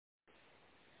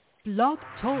Blog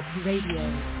Talk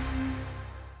Radio.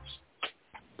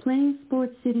 Playing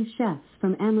Sports City Chefs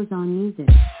from Amazon Music.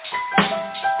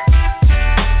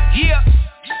 Yeah.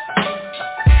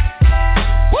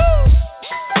 Woo.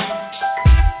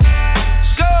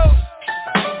 Let's go.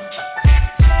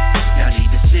 Y'all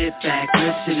need to sit back,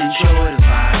 listen, enjoy the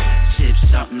vibe. Sip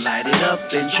something, light it up,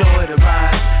 enjoy the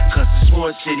ride. Cause the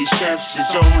Sports City Chefs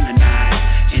is on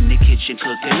tonight. In the kitchen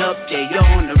cooking up, they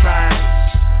on the rise.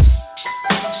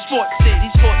 Sports City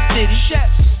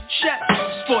Chefs, Chefs.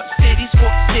 Sports City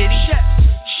Chefs,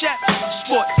 Chefs.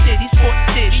 Sports City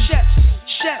Chefs,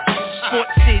 Chefs.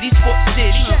 Sports City Chefs.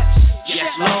 Yes,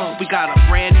 Lord, we got a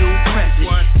brand new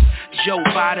president. Joe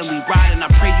Biden, we riding, I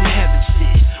pray you heaven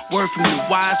sent. Word from the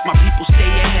wise, my people stay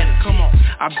ahead of it. Come on,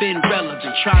 I've been relevant,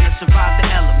 trying to survive the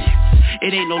elements.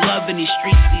 It ain't no love in these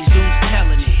streets, these dudes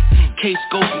telling it. Case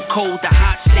go from cold to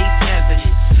hot, states evidence.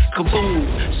 Kaboom,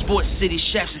 Sports City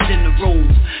Chefs is in the room.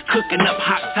 Cooking up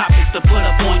hot topics to put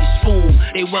up on your spoon.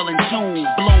 They well in tune,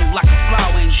 blown like a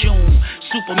flower in June.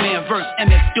 Superman vs.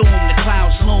 MF Doom, the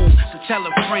clouds loom. So tell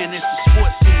a friend it's the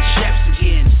Sports City Chefs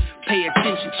again. Pay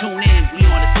attention, tune in, we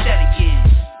on the set again.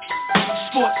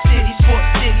 Sports City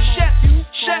Chefs,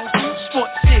 Chefs.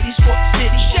 Sports City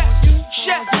Chefs,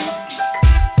 Chefs.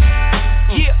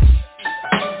 Yeah.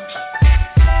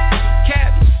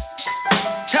 Cabby,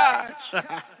 Taj.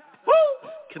 Woo!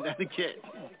 Connecticut.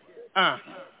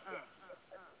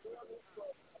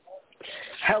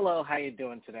 Hello, how you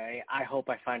doing today? I hope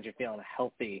I find you feeling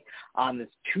healthy on this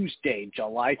Tuesday,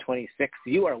 July 26th.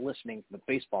 You are listening to the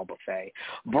Baseball Buffet,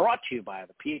 brought to you by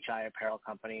the PHI Apparel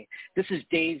Company. This is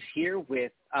Dave here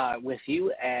with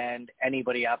you, and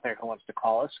anybody out there who wants to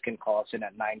call us can call us in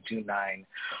at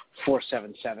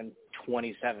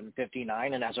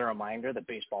 929-477-2759. And as a reminder, the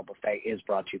Baseball Buffet is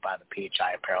brought to you by the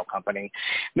PHI Apparel Company.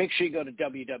 Make sure you go to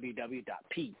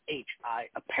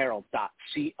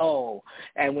www.phiapparel.co.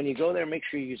 And when you go there, make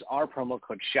sure you use our promo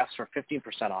code CHEFS for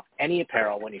 15% off any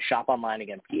apparel when you shop online.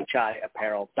 Again,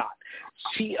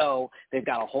 phiapparel.co. They've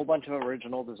got a whole bunch of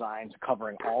original designs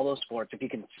covering all those sports. If you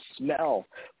can smell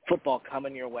football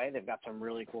coming your way, they've got some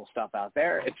really cool stuff out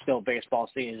there. It's still baseball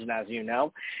season, as you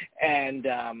know. And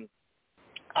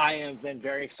I have been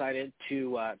very excited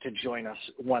to join us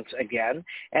once again.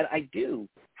 And I do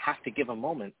have to give a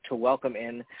moment to welcome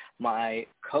in my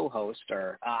co-host,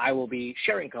 or I will be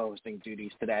sharing co-hosting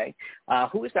duties today.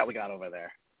 Who is that we got over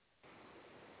there?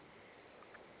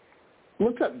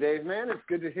 What's up, Dave, man? It's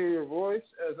good to hear your voice,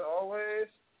 as always.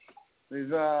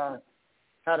 We've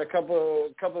had a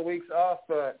couple weeks off,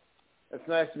 but it's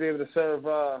nice to be able to serve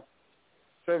up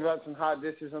some hot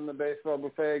dishes on the Baseball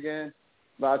Buffet again.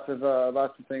 Lots of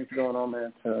things going on,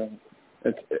 man. So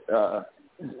it's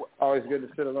always good to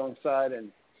sit alongside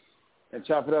and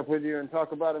chop it up with you and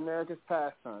talk about America's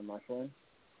pastime, my friend.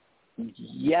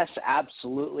 Yes,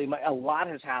 absolutely. A lot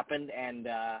has happened, and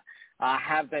I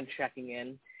have been checking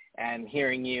in and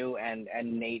hearing you and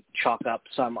Nate chalk up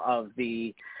some of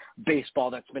the baseball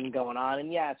that's been going on.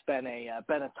 And yeah, it's been a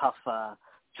tough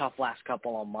last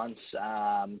couple of months.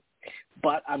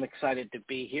 But I'm excited to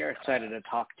be here, excited to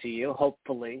talk to you.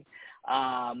 Hopefully,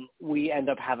 we end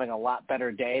up having a lot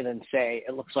better day than, say,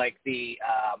 it looks like the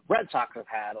Red Sox have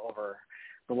had over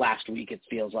the last week, it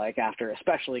feels like, after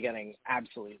especially getting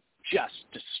absolutely just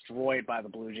destroyed by the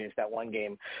Blue Jays that one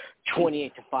game,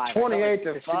 28-5.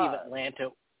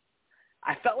 28-5.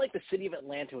 I felt like the city of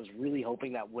Atlanta was really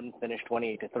hoping that wouldn't finish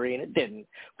 28-3, and it didn't.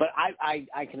 But I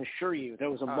can assure you there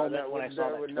was a moment when I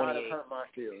saw that 28. That would not have hurt my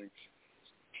feelings.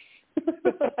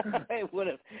 It would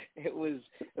have. It was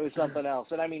something else.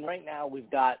 And I mean, right now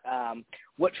we've got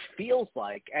what feels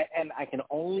like, and I can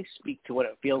only speak to what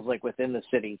it feels like within the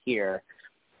city here.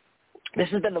 This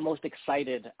has been the most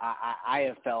excited I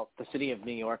have felt the city of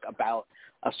New York about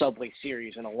a Subway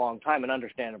Series in a long time, and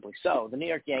understandably so. The New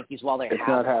York Yankees, while they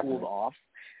have cooled off,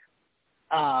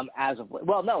 as of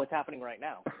well, no, it's happening right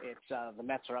now. It's the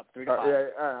Mets are up 3-5,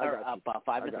 or up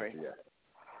 5-3.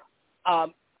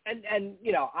 And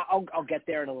you know, I'll get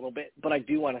there in a little bit, but I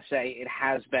do want to say it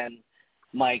has been,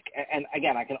 Mike, and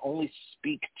again, I can only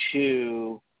speak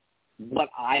to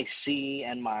what I see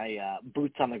and my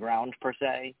boots on the ground per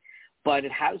se, but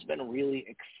it has been really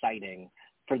exciting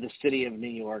for the city of New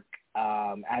York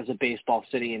as a baseball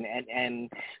city. And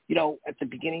you know, at the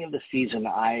beginning of the season,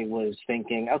 I was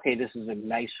thinking, okay, this is a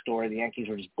nice story. The Yankees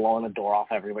were just blowing the door off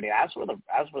everybody. As for the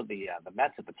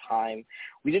Mets at the time,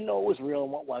 we didn't know what was real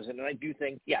and what wasn't. And I do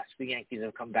think, yes, the Yankees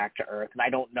have come back to earth. And I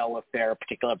don't know if their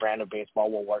particular brand of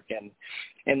baseball will work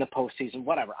in the postseason,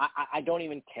 whatever. I don't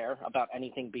even care about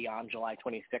anything beyond July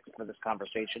 26th for this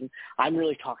conversation. I'm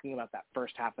really talking about that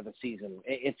first half of the season.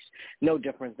 It's no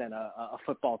different than a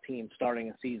football team starting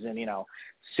a season,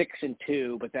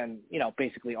 6-2, but then,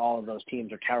 basically all of those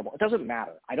teams are terrible. It doesn't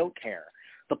matter. I don't care.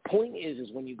 The point is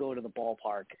when you go to the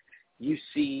ballpark, you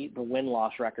see the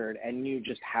win-loss record and you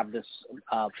just have this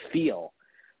feel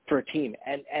for a team.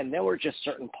 And there were just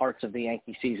certain parts of the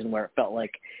Yankee season where it felt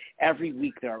like every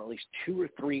week there are at least 2 or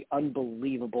 3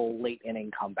 unbelievable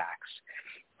late-inning comebacks.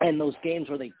 And those games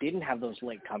where they didn't have those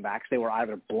late comebacks, they were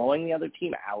either blowing the other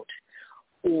team out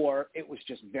or it was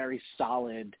just very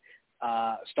solid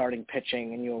starting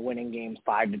pitching and you were winning games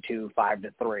 5-2,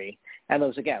 5-3. And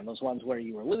those ones where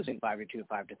you were losing 5-2,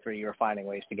 5-3, you were finding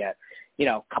ways to get,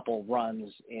 a couple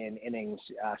runs in innings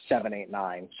 7, 8,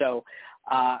 9. So,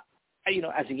 as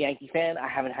a Yankee fan, I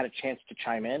haven't had a chance to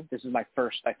chime in. This is my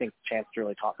first, I think, chance to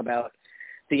really talk about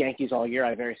the Yankees all year.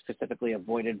 I very specifically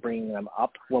avoided bringing them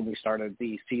up when we started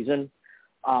the season.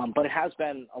 But it has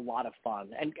been a lot of fun.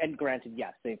 And granted,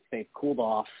 yes, they've cooled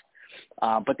off.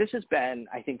 But this has been,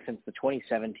 I think, since the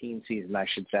 2017 season, I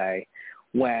should say,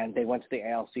 when they went to the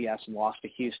ALCS and lost to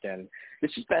Houston,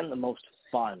 this has been the most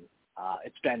fun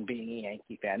it's been being a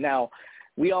Yankee fan. Now,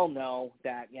 we all know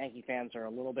that Yankee fans are a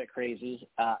little bit crazy,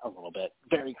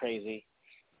 very crazy.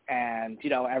 And,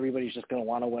 everybody's just going to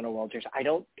want to win a World Series.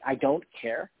 I don't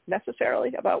care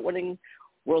necessarily about winning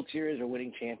World Series or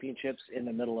winning championships in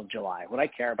the middle of July. What I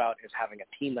care about is having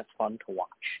a team that's fun to watch,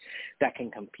 that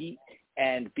can compete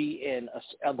and be in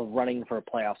the running for a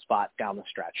playoff spot down the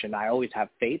stretch. And I always have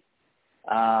faith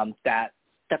that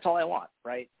that's all I want,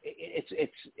 right?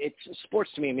 It's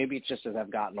sports to me. Maybe it's just as I've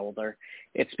gotten older,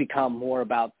 it's become more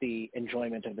about the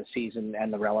enjoyment of the season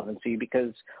and the relevancy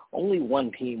because only one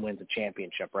team wins a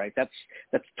championship, right?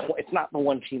 It's not the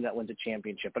one team that wins a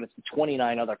championship, but it's the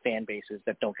 29 other fan bases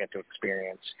that don't get to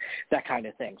experience that kind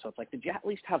of thing. So it's like, did you at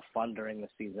least have fun during the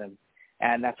season?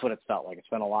 And that's what it's felt like. It's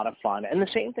been a lot of fun. And the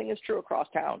same thing is true across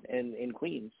town in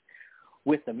Queens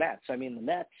with the Mets. I mean, the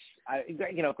Mets,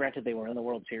 granted they were in the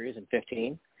World Series in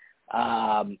 2015.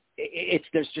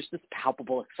 There's just this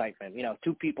palpable excitement.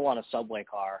 2 people on a subway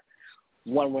car,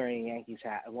 one wearing a Yankees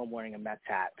hat and one wearing a Mets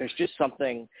hat. There's just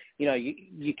something,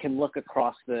 you can look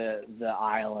across the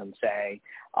aisle and say,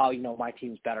 oh, my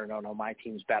team's better. No, my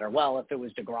team's better. Well, if it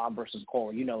was DeGrom versus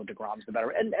Cole, DeGrom's the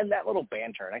better. And that little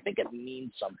banter. And I think it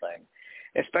means something,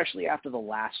 especially after the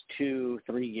last 2-3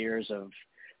 years of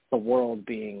the world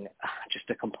being just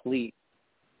a complete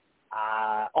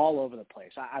all over the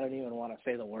place. I don't even want to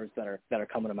say the words that are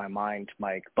coming to my mind,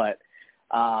 Mike, but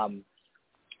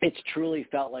it's truly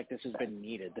felt like this has been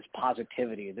needed, this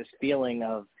positivity, this feeling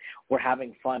of we're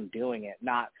having fun doing it,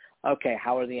 not, okay,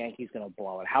 how are the Yankees going to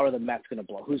blow it? How are the Mets going to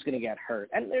blow? Who's going to get hurt?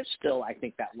 And there's still, I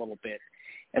think, that little bit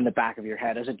in the back of your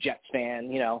head as a Jets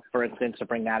fan, for instance, to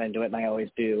bring that into it, and I always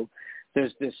do,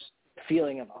 there's this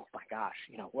feeling of, oh my gosh,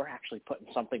 we're actually putting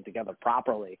something together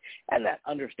properly, and that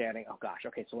understanding, oh gosh,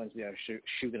 okay, so when's the other shoe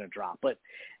going to drop? But,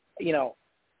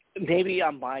 maybe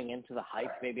I'm buying into the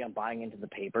hype, maybe I'm buying into the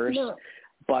papers,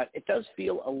 but it does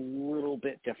feel a little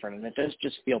bit different, and it does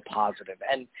just feel positive.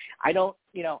 And I don't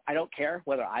care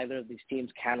whether either of these teams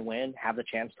can win, have the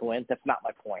chance to win. That's not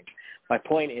my point. My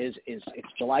point is it's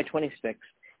July 26th,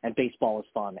 and baseball is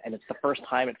fun. And it's the first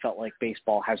time it felt like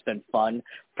baseball has been fun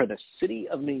for the city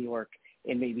of New York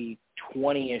in maybe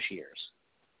 20-ish years.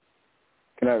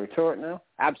 Can I retort now?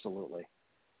 Absolutely.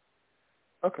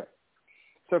 Okay.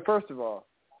 So first of all,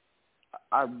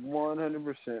 I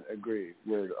 100% agree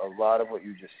with a lot of what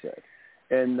you just said.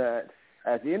 And that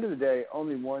at the end of the day,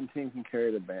 only one team can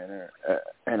carry the banner.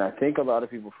 And I think a lot of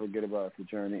people forget about the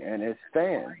journey. And it's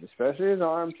fans, especially as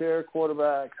armchair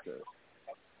quarterbacks or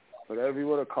whatever you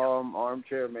want to call them,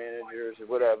 armchair managers or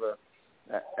whatever.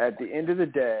 At the end of the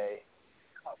day,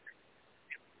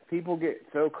 people get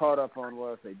so caught up on,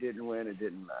 well, if they didn't win, it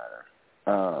didn't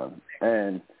matter.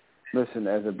 And listen,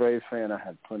 as a Braves fan, I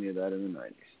had plenty of that in the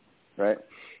 90s, right?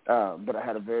 But I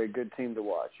had a very good team to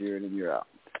watch year in and year out.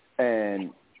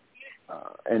 And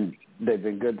they've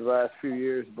been good the last few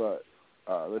years, but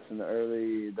listen,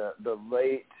 the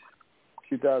late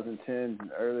 2010s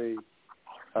and early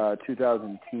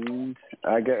 2010s,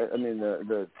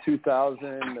 the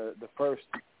 2000, the first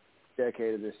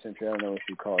decade of this century, I don't know what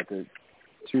you call it, the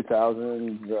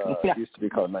 2000s, used to be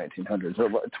called 1900s, so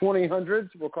 2000s,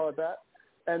 we'll call it that.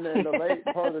 and then the late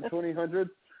part of the 2000s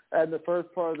and the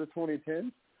first part of the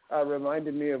 2010s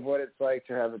reminded me of what it's like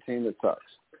to have a team that sucks.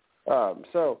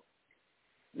 So,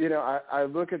 you know, I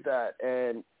look at that,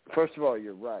 and first of all,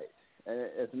 you're right. And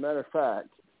as a matter of fact,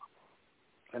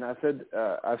 and I've said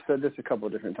this a couple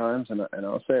of different times, and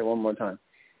I'll say it one more time.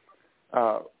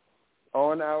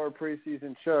 On our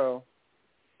preseason show,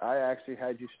 I actually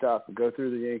had you stop and go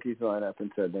through the Yankees lineup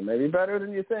and said, they may be better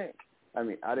than you think. I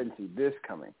mean, I didn't see this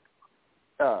coming.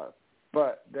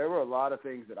 But there were a lot of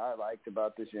things that I liked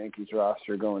about this Yankees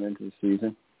roster going into the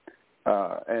season.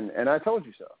 And I told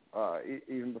you so,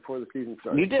 even before the season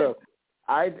started. You did. So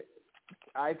I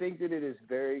think that it is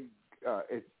very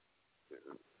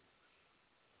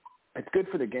it's good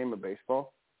for the game of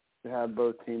baseball to have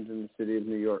both teams in the city of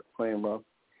New York playing well.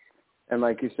 And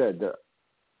like you said,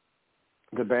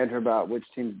 the banter about which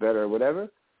team's better or whatever,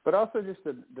 but also just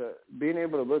the being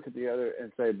able to look at the other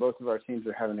and say both of our teams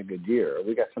are having a good year, or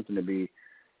we got something to be,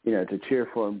 you know, to cheer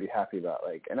for and be happy about.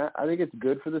 Like, and I think it's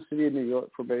good for the city of New York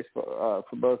for baseball,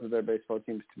 for both of their baseball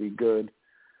teams to be good.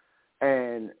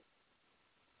 And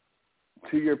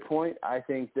to your point, I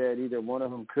think that either one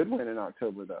of them could win in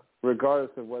October, though,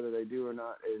 regardless of whether they do or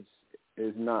not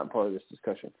is not part of this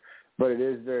discussion. But it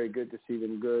is very good to see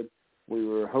them good. We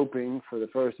were hoping for the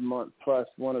first month plus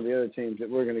one of the other teams that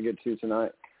we're going to get to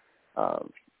tonight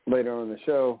later on in the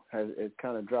show has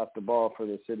kind of dropped the ball for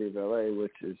the city of L.A.,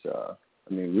 which is,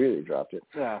 really dropped it.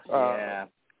 Yeah,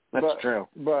 that's true.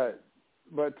 But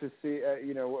to see,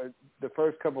 the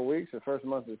first couple of weeks, the first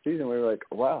month of the season, we were like,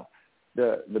 wow,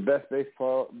 the best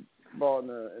baseball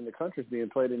in the country is being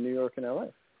played in New York and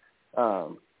L.A.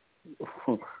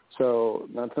 So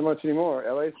not so much anymore.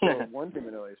 LA still one team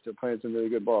in LA still playing some really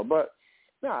good ball. But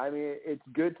no, I mean it's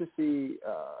good to see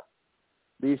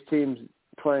these teams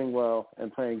playing well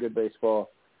and playing good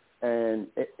baseball, and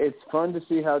it's fun to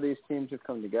see how these teams have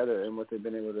come together and what they've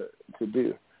been able to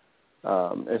do.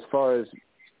 As far as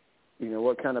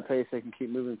what kind of pace they can keep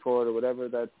moving forward or whatever,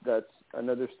 that's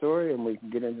another story, and we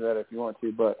can get into that if you want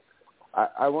to. But I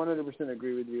 100%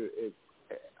 agree with you.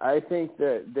 I think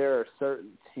that there are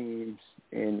certain teams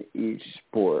in each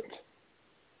sport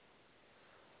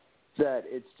that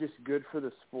it's just good for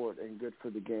the sport and good for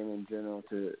the game in general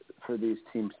for these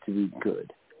teams to be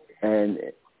good. And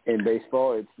in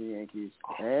baseball, it's the Yankees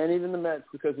and even the Mets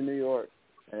because of New York,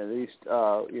 and at least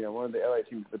one of the LA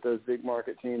teams, but those big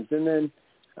market teams. And then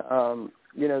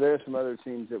there are some other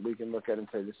teams that we can look at and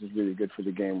say this is really good for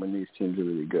the game when these teams are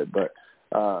really good. But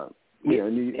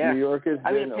New York has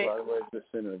been a lot of ways the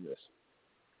center of this.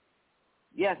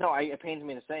 Yeah, no, it pains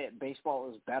me to say it. Baseball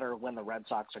is better when the Red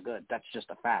Sox are good. That's just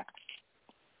a fact.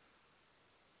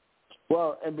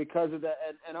 Well, and because of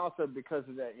that, and also because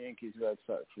of that Yankees-Red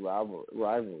Sox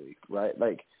rivalry, right?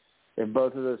 Like, if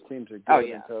both of those teams are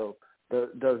good, and so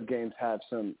those games have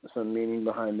some meaning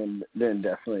behind them, then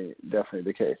definitely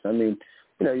the case. I mean,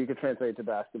 you could translate it to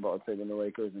basketball and say when the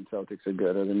Lakers and Celtics are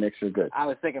good or the Knicks are good. I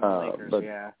was thinking the Lakers,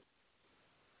 yeah.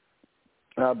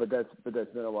 But that's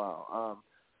been a while.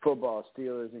 Football,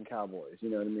 Steelers and Cowboys, you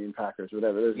know what I mean, Packers,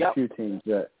 whatever. There's a few teams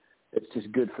that it's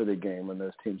just good for the game when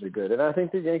those teams are good. And I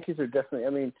think the Yankees are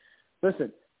definitely,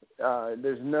 listen,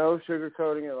 there's no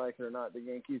sugarcoating it like it or not. The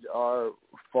Yankees are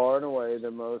far and away the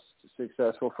most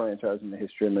successful franchise in the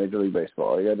history of Major League Baseball.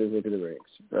 All you got to do is look at the rings,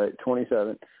 right?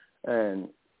 27. And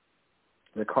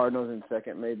the Cardinals in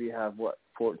second maybe have,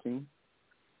 14?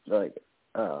 And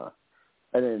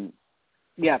then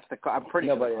I'm pretty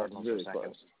sure the Cardinals really are second.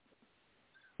 Close.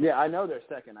 Yeah, I know they're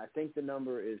second. I think the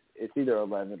number it's either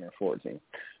 11 or 14.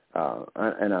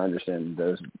 And I understand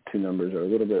those two numbers are a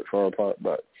little bit far apart,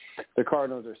 but the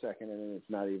Cardinals are second, and it's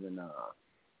not even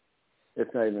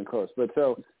close. But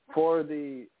so for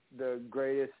the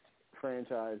greatest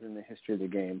franchise in the history of the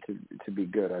game to be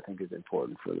good, I think is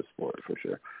important for the sport for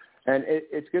sure. And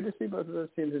it's good to see both of those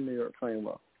teams in New York playing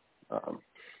well.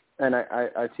 And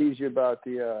I tease you about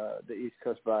the East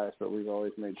Coast bias, but we've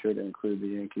always made sure to include the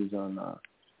Yankees on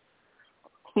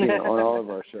on all of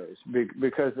our shows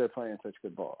because they're playing such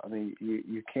good ball. I mean,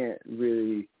 you can't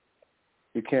really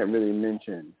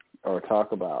mention or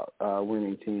talk about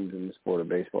winning teams in the sport of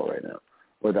baseball right now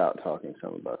without talking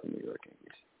some about the New York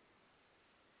Yankees.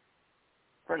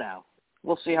 For now,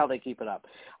 we'll see how they keep it up.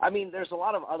 I mean, there's a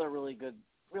lot of other really good,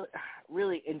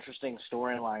 really interesting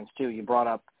storylines too. You brought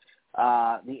up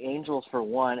the Angels for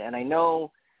one, and I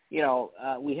know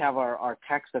we have our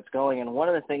text that's going, and one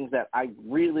of the things that I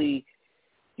really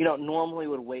normally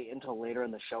would wait until later in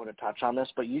the show to touch on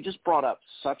this, but you just brought up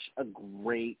such a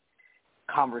great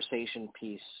conversation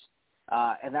piece,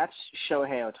 and that's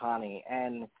Shohei Ohtani.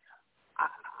 And,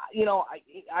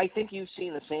 I think you've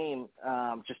seen the same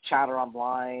just chatter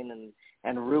online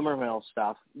and rumor mill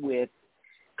stuff with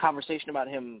conversation about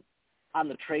him on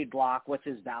the trade block, what's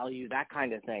his value, that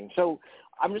kind of thing. So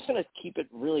I'm just going to keep it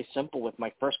really simple with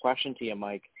my first question to you,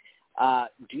 Mike.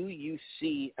 Do you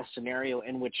see a scenario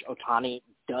in which Ohtani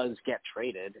does get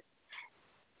traded?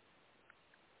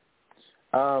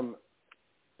 So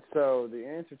the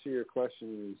answer to your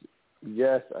question is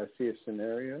yes, I see a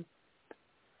scenario.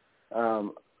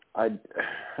 I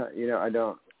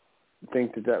don't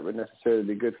think that would necessarily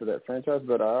be good for that franchise,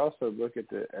 but I also look at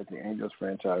the Angels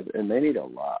franchise, and they need a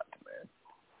lot, man.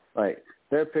 Like,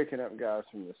 they're picking up guys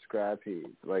from the scrap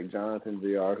heap, like Jonathan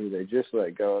Villar, who they just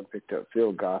let go and picked up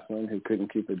Phil Gosselin, who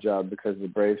couldn't keep a job because the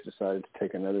Braves decided to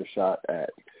take another shot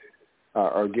at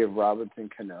or give Robinson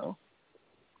Cano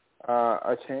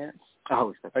a chance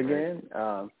again.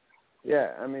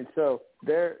 Yeah, I mean, so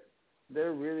they're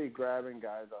really grabbing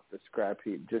guys off the scrap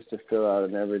heap just to fill out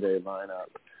an everyday lineup.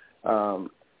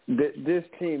 This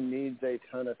team needs a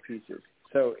ton of pieces.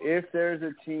 So if there's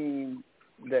a team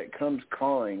that comes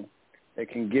calling that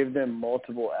can give them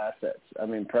multiple assets, I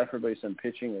mean, preferably some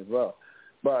pitching as well,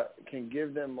 but can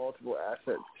give them multiple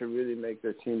assets to really make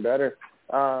their team better,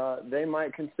 they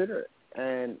might consider it.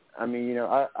 And, I mean,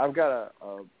 I've got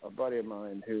a buddy of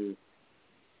mine who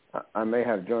I may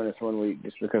have join us one week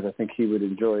just because I think he would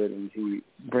enjoy it and he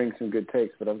brings some good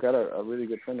takes. But I've got a really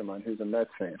good friend of mine who's a Mets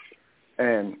fan.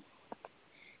 And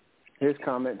his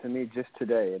comment to me just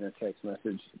today in a text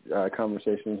message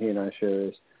conversation he and I share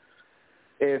is,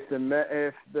 if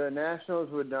the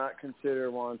Nationals would not consider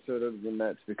Juan Soto the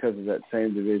Mets because of that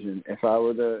same division, if I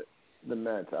were the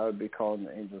Mets, I would be calling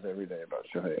the Angels every day about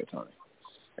Shohei Ohtani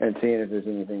and seeing if there's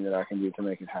anything that I can do to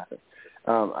make it happen.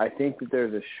 I think that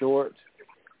there's a short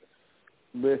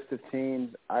list of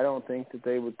teams. I don't think that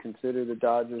they would consider the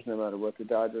Dodgers no matter what the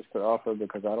Dodgers could offer,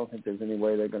 because I don't think there's any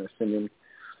way they're going to send him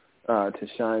to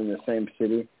shine in the same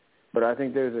city. But I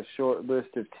think there's a short list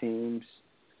of teams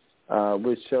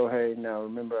with Shohei. Now,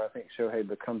 remember, I think Shohei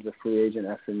becomes a free agent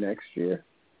after next year.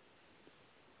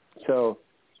 So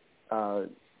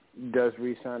does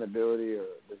re-signability or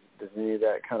does any of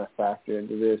that kind of factor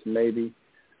into this? Maybe.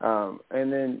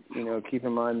 And then, keep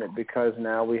in mind that because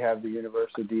now we have the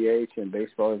universal DH and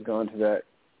baseball has gone to that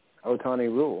Ohtani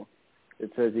rule.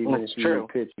 It says even if you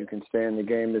don't pitch, you can stay in the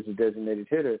game as a designated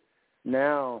hitter.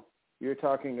 Now you're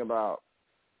talking about,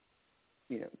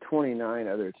 29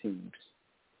 other teams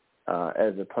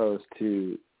as opposed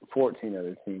to 14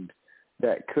 other teams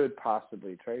that could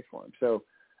possibly trade for him. So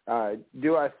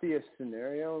do I see a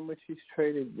scenario in which he's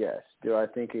traded? Yes. Do I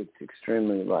think it's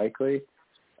extremely likely?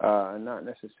 Not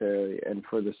necessarily. And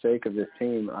for the sake of this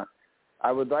team,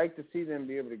 I would like to see them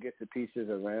be able to get the pieces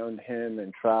around him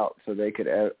and Trout so they could,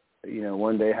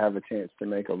 one day have a chance to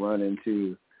make a run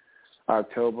into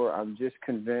October. I'm just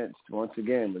convinced, once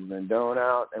again, with Rendon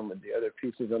out and with the other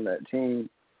pieces on that team,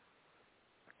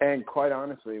 and quite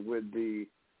honestly, with the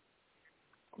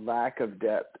lack of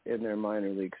depth in their minor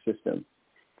league system,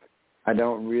 I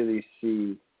don't really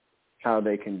see how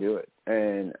they can do it.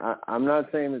 And I'm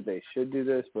not saying that they should do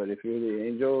this, but if you're the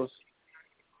Angels,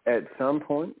 at some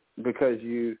point, because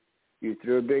you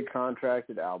threw a big contract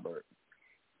at Albert,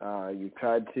 you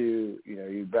tried to,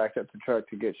 you backed up the truck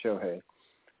to get Shohei.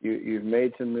 You've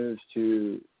made some moves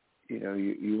to,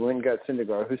 you went and got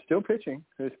Syndergaard, who's still pitching,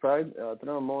 who's probably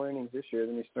throwing more innings this year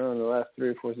than he's thrown in the last 3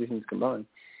 or 4 seasons combined.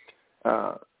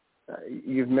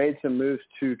 You've made some moves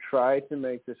to try to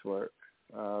make this work.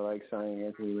 Like signing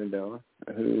Anthony Rendon,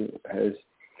 who has,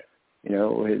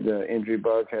 the injury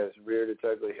bug has reared its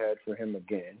ugly head for him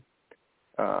again,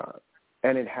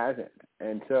 and it hasn't.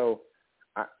 And so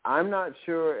I'm not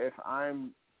sure if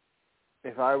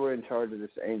I were in charge of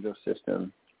this Angel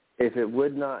system, if it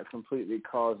would not completely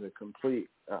cause a complete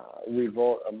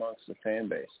revolt amongst the fan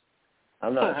base.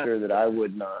 I'm not sure that I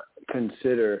would not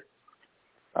consider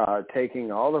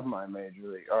taking all of my major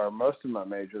league or most of my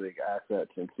major league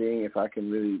assets and seeing if I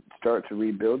can really start to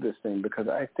rebuild this thing, because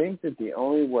I think that the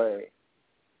only way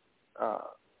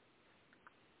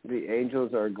the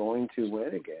Angels are going to win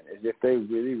again is if they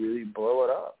really, really blow it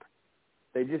up.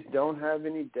 They just don't have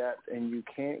any depth, and you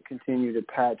can't continue to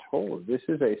patch holes. This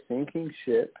is a sinking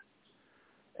ship,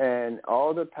 and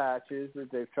all the patches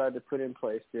that they've tried to put in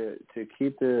place to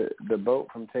keep the boat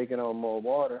from taking on more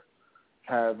water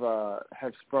have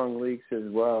sprung leaks as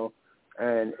well,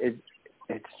 and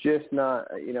it's just not.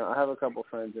 I have a couple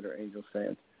friends that are Angels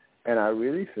fans, and I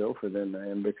really feel for them,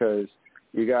 man, because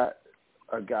you got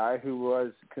a guy who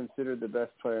was considered the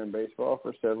best player in baseball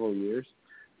for several years.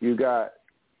 You got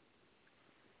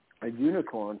a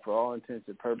unicorn for all intents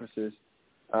and purposes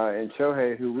and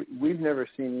Shohei, who we've never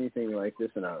seen anything like this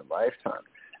in our lifetime.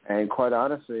 And quite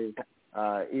honestly,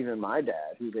 even my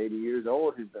dad, who's 80 years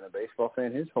old, who's been a baseball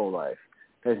fan his whole life,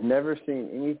 has never seen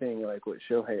anything like what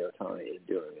Shohei Ohtani is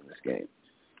doing in this game.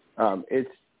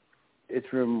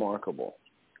 It's remarkable.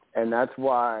 And that's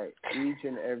why each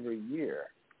and every year,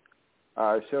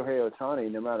 Shohei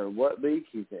Ohtani, no matter what league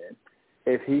he's in,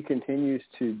 if he continues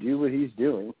to do what he's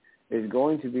doing, is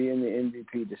going to be in the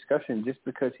MVP discussion just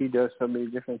because he does so many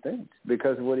different things,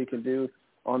 because of what he can do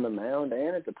on the mound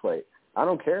and at the plate. I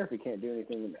don't care if he can't do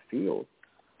anything in the field.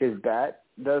 His bat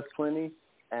does plenty,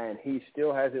 and he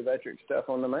still has electric stuff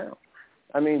on the mound.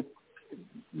 I mean,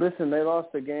 listen, they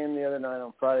lost the game the other night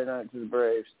on Friday night to the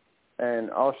Braves, and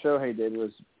all Shohei did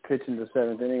was pitch in the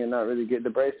seventh inning and not really get – the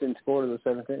Braves didn't score to the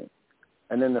seventh inning.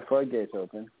 And then the floodgates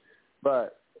opened.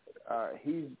 But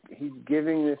he's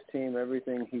giving this team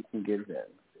everything he can give them,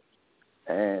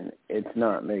 and it's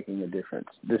not making a difference.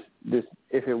 This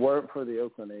if it weren't for the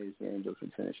Oakland A's, the Angels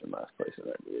would finish in last place in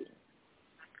that division.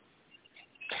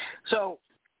 So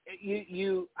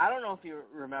you I don't know if you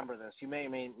remember this. You may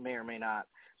or may not.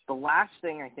 The last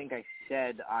thing I think I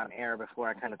said on air before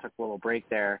I kind of took a little break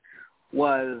there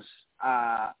was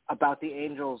about the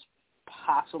Angels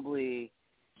possibly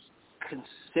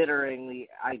considering the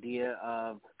idea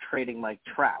of trading Mike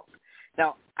Trout.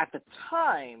 Now, at the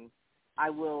time, I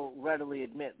will readily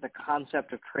admit the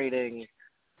concept of trading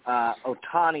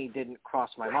Ohtani didn't cross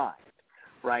my mind,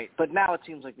 right? But now it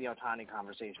seems like the Ohtani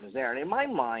conversation is there. And in my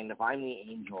mind, if I'm the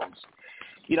Angels,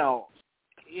 you know,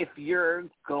 if you're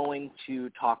going to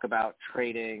talk about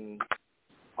trading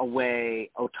away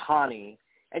Ohtani,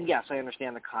 and yes, I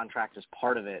understand the contract is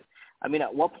part of it. I mean,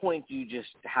 at what point do you just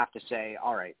have to say,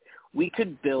 all right, we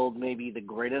could build maybe the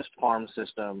greatest farm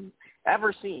system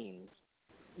ever seen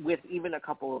with even a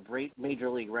couple of major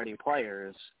league ready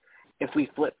players if we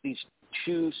flip these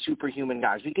two superhuman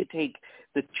guys. We could take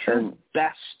the two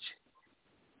best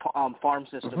farm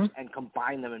systems and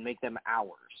combine them and make them ours.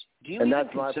 Do you even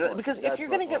consider that? Because if you're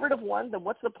going to get rid of one, then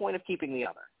what's the point of keeping the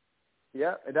other?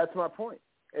 Yeah, that's my point.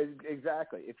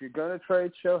 Exactly. If you're going to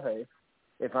trade Shohei,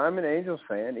 if I'm an Angels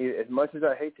fan, as much as I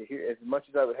would hate to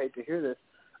hear this,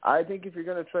 I think if you're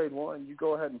going to trade one, you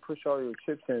go ahead and push all your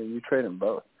chips in and you trade them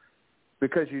both,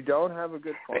 because you don't have a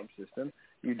good farm system,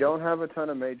 you don't have a ton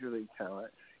of major league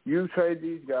talent. You trade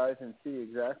these guys and see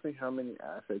exactly how many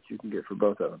assets you can get for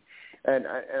both of them. And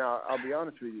I'll be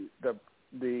honest with you,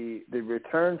 the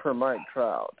return for Mike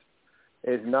Trout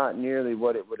is not nearly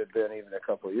what it would have been even a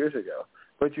couple of years ago.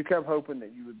 But you kept hoping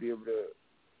that you would be able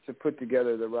to put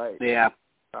together the right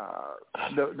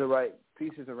the right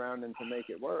pieces around him to make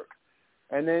it work.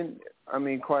 And then, I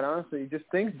mean, quite honestly, just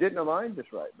things didn't align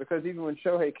just right, because even when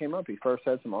Shohei came up, he first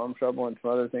had some arm trouble and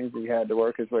some other things that he had to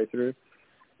work his way through,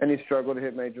 and he struggled to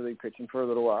hit major league pitching for a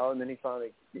little while, and then he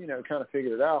finally, kind of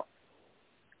figured it out.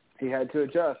 He had to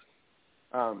adjust.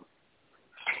 And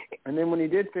then when he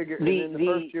did the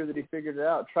first year that he figured it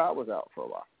out, Trout was out for a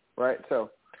while, right? So,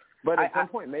 but at some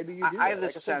point, maybe you do that.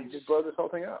 Like I said, you just blow this whole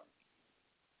thing up.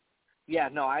 Yeah,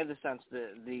 no, I have the sense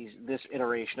that this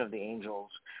iteration of the Angels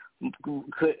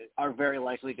are very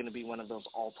likely going to be one of those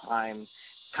all-time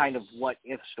kind of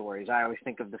what-if stories. I always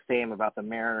think of the same about the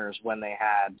Mariners when they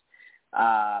had,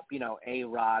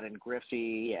 A-Rod and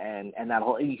Griffey and that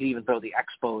whole – you can even throw the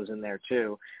Expos in there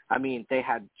too. I mean, they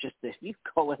had just – if you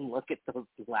go and look at those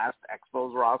last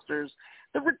Expos rosters,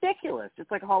 they're ridiculous.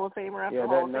 It's like Hall of Famer after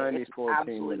Hall of Fame. Yeah, that 94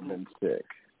 team would have been sick.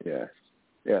 Yeah.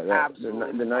 Yeah,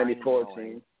 the 94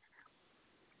 team.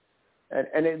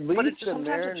 And at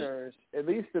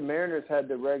least the Mariners had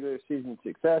the regular season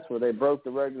success where they broke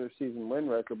the regular season win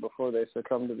record before they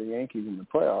succumbed to the Yankees in the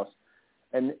playoffs.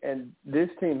 And this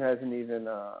team hasn't even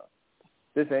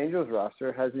this Angels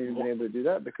roster hasn't even been able to do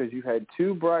that, because you had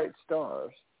two bright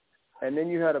stars, and then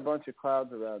you had a bunch of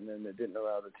clouds around them that didn't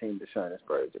allow the team to shine as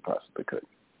bright as it possibly could.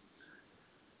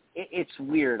 It's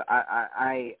weird.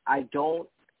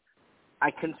 I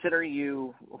consider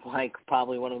you like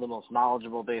probably one of the most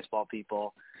knowledgeable baseball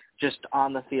people, just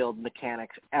on the field,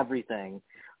 mechanics, everything.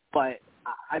 But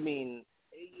I mean,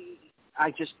 I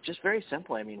just very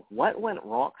simply, I mean, what went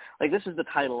wrong? Like, this is the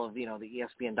title of, the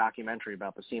ESPN documentary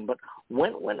about the scene, but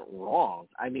what went wrong?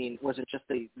 I mean, was it just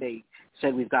they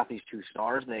said we've got these two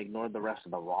stars and they ignored the rest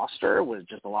of the roster? Was it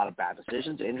just a lot of bad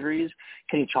decisions, injuries?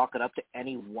 Can you chalk it up to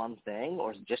any one thing,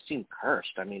 or does it just seem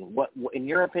cursed? I mean, what in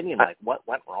your opinion, like, what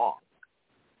went wrong?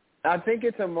 I think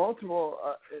it's a multiple.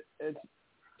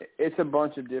 It's a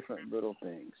bunch of different little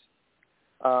things,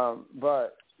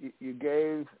 but you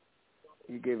gave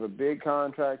a big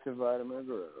contract to Vladimir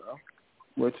Guerrero,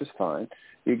 which is fine.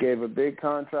 You gave a big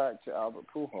contract to Albert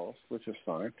Pujols, which is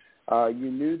fine.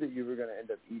 You knew that you were going to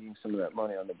end up eating some of that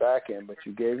money on the back end, but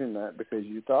you gave him that because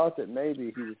you thought that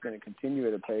maybe he was going to continue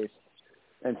at a pace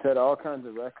and set all kinds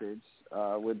of records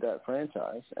with that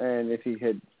franchise. And if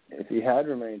he had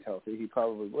remained healthy, he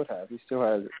probably would have. He still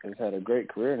has had a great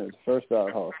career and is a first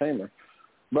ballot Hall of Famer.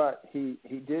 But he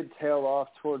did tail off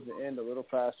towards the end a little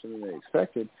faster than they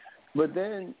expected. But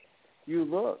then you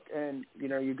look and,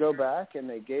 you go back and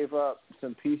they gave up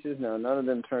some pieces. Now, none of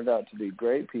them turned out to be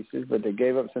great pieces, but they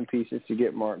gave up some pieces to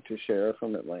get Mark Teixeira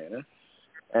from Atlanta.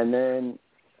 And then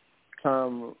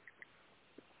come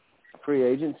free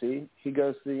agency, he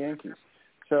goes to the Yankees.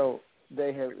 So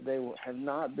they have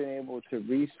not been able to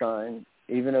re-sign,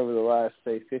 even over the last,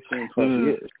 say, 15-plus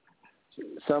years.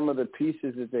 Some of the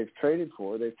pieces that they've traded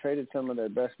for, they've traded some of their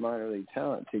best minor league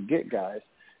talent to get guys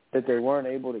that they weren't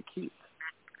able to keep.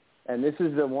 And this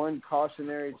is the one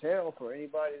cautionary tale for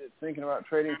anybody that's thinking about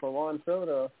trading for Juan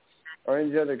Soto or any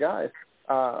of the other guys.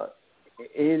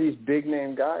 Any of these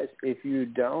big-name guys, if you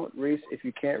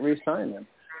can't re-sign them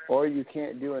or you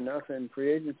can't do enough in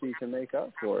free agency to make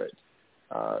up for it,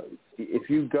 if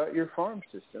you gut your farm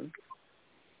system,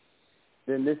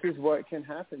 then this is what can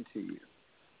happen to you.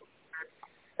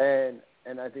 And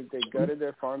I think they gutted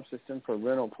their farm system for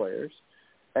rental players,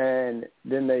 and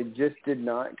then they just did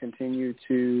not continue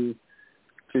to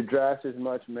draft as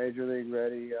much major league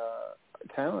ready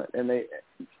talent. And they,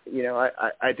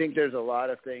 I think there's a lot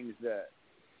of things that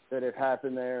have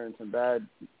happened there and some bad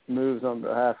moves on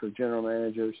behalf of general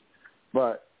managers,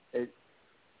 but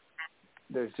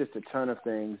there's just a ton of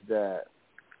things that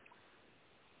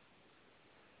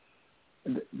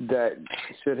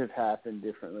should have happened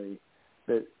differently.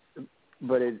 But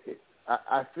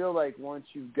I feel like once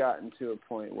you've gotten to a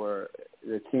point where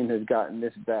the team has gotten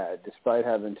this bad, despite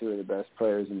having two of the best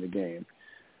players in the game,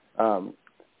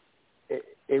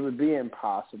 it would be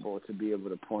impossible to be able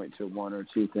to point to one or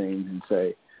two things and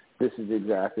say, this is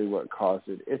exactly what caused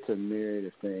it. It's a myriad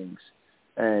of things.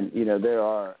 And,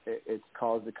 it's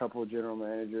caused a couple of general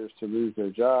managers to lose their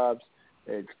jobs.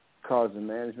 It's caused a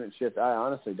management shift. I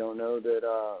honestly don't know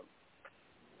that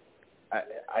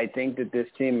I think that this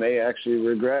team may actually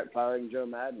regret firing Joe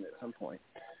Maddon at some point.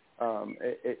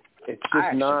 It's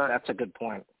just not. That's a good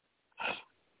point.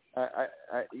 I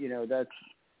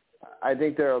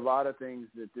think there are a lot of things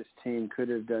that this team could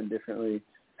have done differently,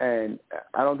 and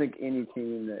I don't think any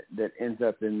team that ends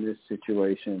up in this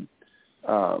situation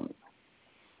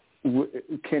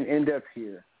can end up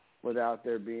here without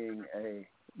there being a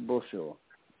bushel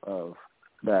of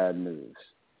bad moves.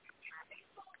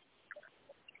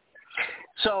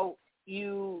 So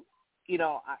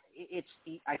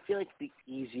I feel like the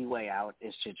easy way out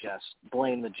is to just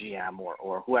blame the GM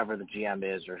or whoever the GM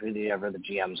is or whoever the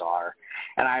GMs are.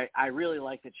 And I really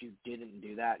like that you didn't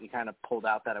do that. You kind of pulled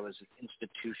out that it was an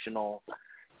institutional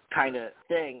kind of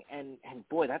thing. And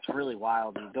boy, that's really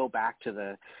wild. And you go back to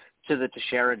the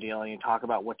Teixeira deal and you talk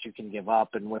about what you can give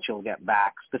up and what you'll get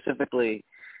back. Specifically,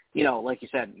 like you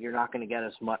said, you're not going to get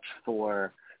as much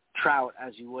for Trout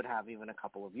as you would have even a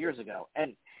couple of years ago.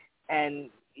 And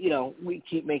we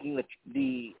keep making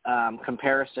the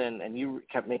comparison, and you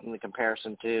kept making the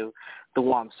comparison to the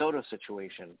Juan Soto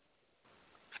situation,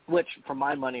 which for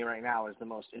my money right now is the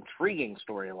most intriguing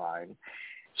storyline.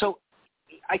 So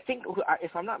I think,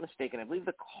 if I'm not mistaken, I believe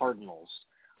the Cardinals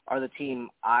are the team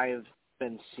I've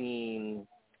been seeing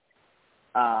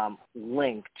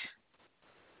linked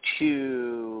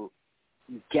to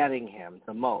getting him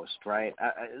the most, right?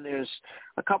 There's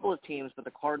a couple of teams, but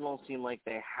the Cardinals seem like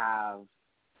they have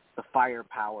the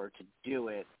firepower to do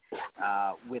it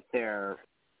with their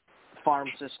farm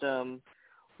system,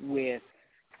 with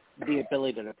the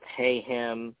ability to pay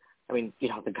him. I mean,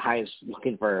 the guy's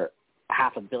looking for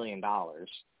 $500 million.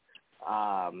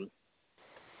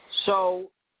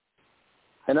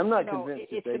 And I'm not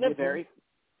convinced it's going to vary.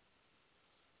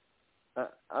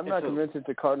 I'm not convinced that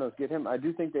the Cardinals get him. I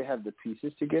do think they have the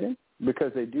pieces to get him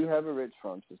because they do have a rich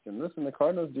farm system. Listen, the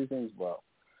Cardinals do things well.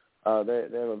 They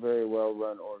have a very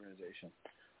well-run organization.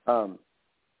 And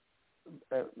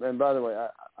by the way,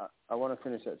 I want to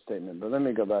finish that statement, but let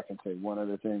me go back and say one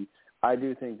other thing. I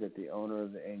do think that the owner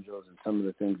of the Angels and some of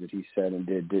the things that he said and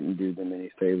didn't do them any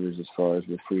favors as far as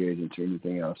with free agents or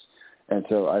anything else. And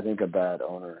so I think a bad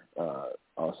owner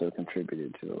also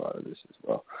contributed to a lot of this as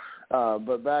well.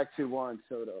 But back to Juan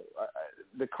Soto.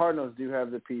 The Cardinals do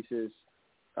have the pieces.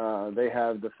 They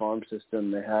have the farm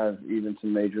system. They have even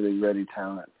some major league ready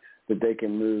talent that they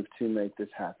can move to make this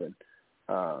happen.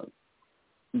 The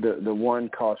one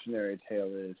cautionary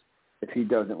tale is if he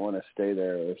doesn't want to stay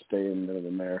there or stay in the middle of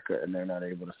America and they're not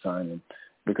able to sign him,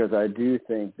 because I do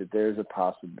think that there's a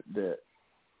possibility that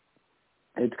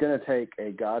it's going to take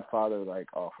a Godfather-like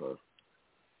offer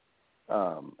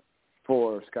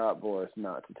for Scott Boras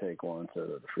not to take Juan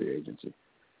Soto to free agency.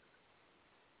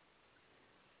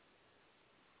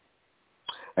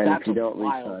 And That's if you don't a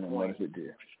wild re-sign him, what point. does it do?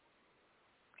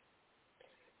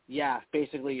 Yeah,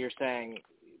 basically you're saying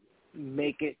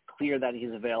make it clear that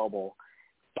he's available.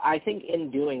 I think in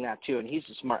doing that too, and he's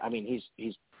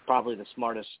he's probably the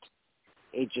smartest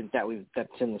agent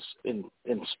that's in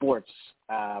sports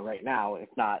right now, if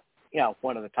not,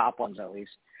 one of the top ones at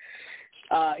least.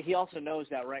 He also knows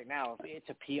that right now it's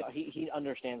a PR. He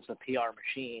understands the PR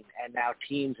machine, and now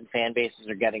teams and fan bases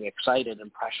are getting excited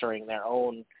and pressuring their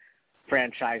own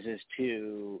franchises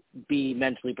to be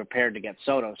mentally prepared to get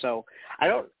Soto. So I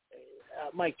don't,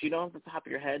 Mike, do you know off the top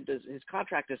of your head? His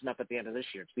contract isn't up at the end of this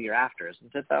year; it's the year after,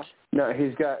 isn't it? Though. No,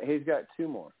 he's got 2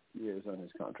 more years on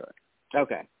his contract.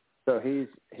 Okay. So he's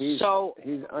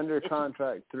under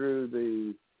contract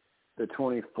through the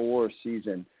 24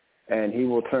 season, and he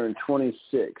will turn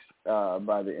 26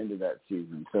 by the end of that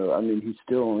season. So he's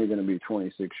still only going to be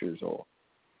 26 years old.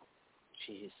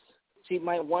 Jeez. See,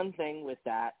 my one thing with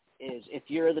that is if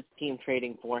you're the team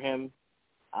trading for him,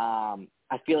 I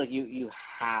feel like you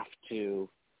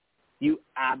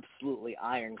absolutely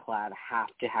ironclad have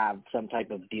to have some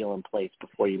type of deal in place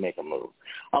before you make a move.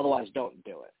 Otherwise, don't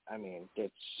do it.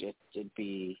 It'd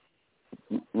be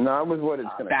not with what it's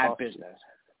going to cost. Bad business.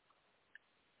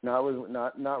 Not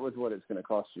with what it's going to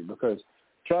cost you, because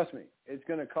trust me, it's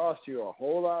going to cost you a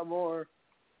whole lot more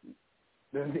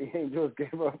than the Angels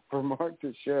gave up for Mark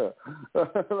Teixeira.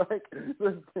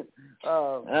 Listen.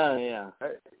 Yeah.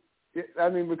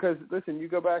 Because listen, you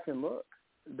go back and look.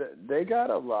 They got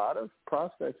a lot of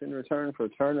prospects in return for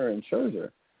Turner and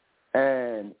Scherzer.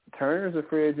 And Turner's a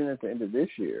free agent at the end of this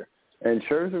year, and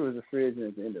Scherzer was a free agent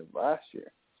at the end of last year.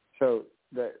 So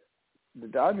the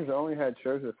Dodgers only had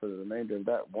Scherzer for the remainder of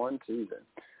that one season,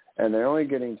 and they're only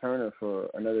getting Turner for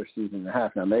another season and a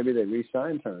half. Now, maybe they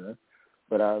re-signed Turner,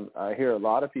 but I hear a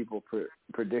lot of people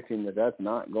predicting that that's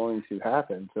not going to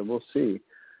happen, so we'll see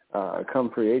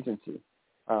come free agency.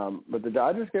 But the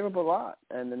Dodgers gave up a lot,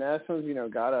 and the Nationals,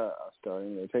 got a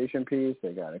starting rotation piece.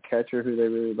 They got a catcher who they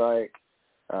really like.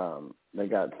 They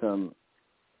got some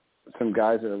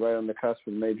guys that are right on the cusp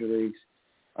of the major leagues.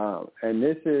 And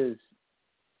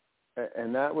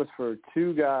that was for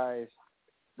 2 guys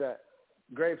that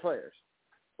great players.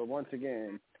 But once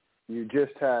again, you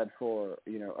just had for,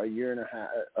 a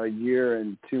year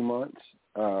and 2 months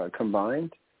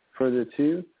combined for the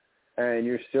 2. And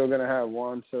you're still going to have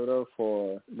Juan Soto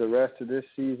for the rest of this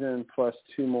season plus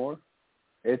 2 more.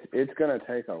 It's going to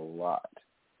take a lot.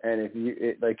 And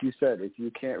like you said, if you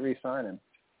can't re-sign him,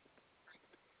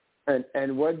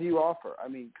 and what do you offer?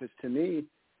 Because to me,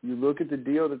 you look at the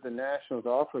deal that the Nationals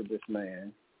offered this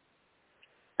man,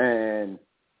 and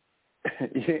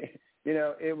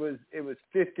it was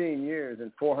 15 years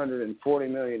and $440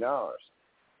 million.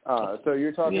 So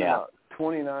you're talking about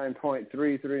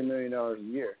 $29.33 million a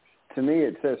year. To me,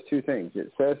 it says 2 things.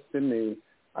 It says to me,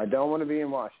 I don't want to be in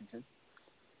Washington,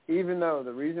 even though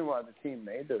the reason why the team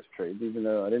made those trades, even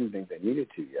though I didn't think they needed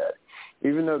to yet,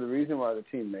 even though the reason why the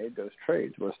team made those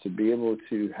trades was to be able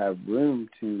to have room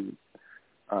to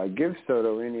give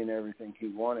Soto any and everything he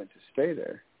wanted to stay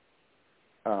there.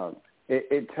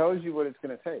 It tells you what it's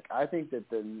going to take. I think that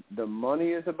the money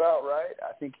is about right.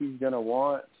 I think he's going to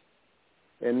want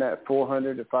in that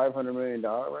 $400 to $500 million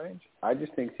range. I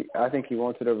think he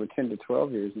wants it over 10 to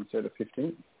 12 years instead of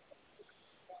 15.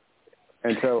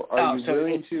 And so, are you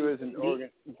willing to, as an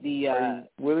organization,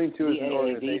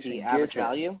 the average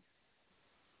value?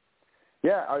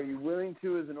 Yeah, are you willing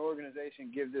to, as an organization,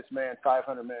 give this man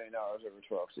 $500 million over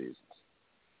 12 seasons?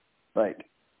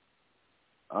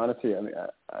 Honestly,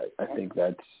 I think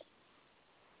that's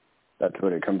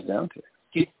what it comes down to.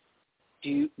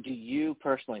 Do you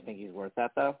personally think he's worth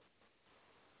that, though?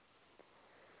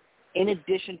 In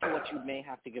addition to what you may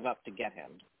have to give up to get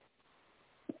him?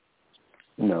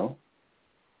 No.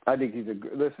 I think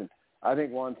I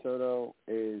think Juan Soto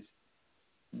is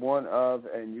one of,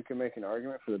 and you can make an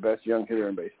argument for the best young hitter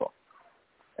in baseball.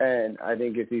 And I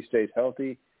think if he stays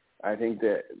healthy, I think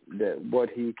that what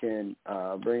he can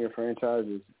bring a franchise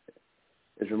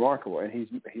is remarkable. And he's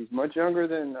much younger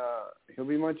than he'll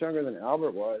be much younger than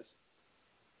Albert was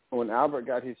when Albert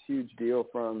got his huge deal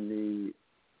from the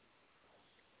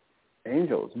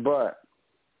Angels. But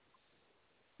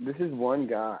this is one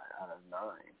guy out of 9.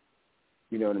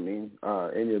 You know what I mean?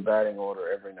 In your batting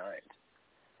order every night.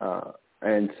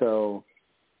 And so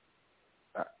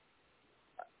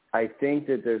I think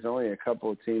that there's only a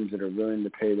couple of teams that are willing to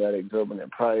pay that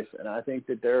exorbitant price. And I think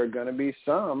that there are going to be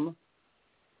some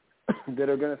that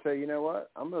are going to say, you know what,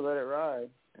 I'm going to let it ride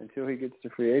until he gets to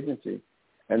free agency.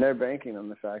 And they're banking on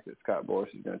the fact that Scott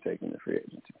Boras is going to take him to free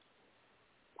agency.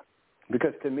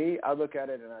 Because to me, I look at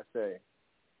it and I say,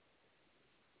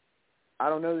 I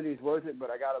don't know that he's worth it, but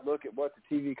I got to look at what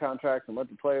the TV contracts and what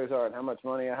the players are and how much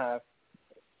money I have.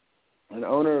 An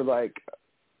owner like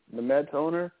the Mets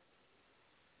owner,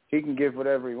 he can give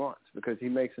whatever he wants because he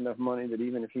makes enough money that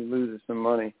even if he loses some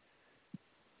money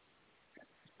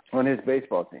on his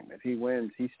baseball team, if he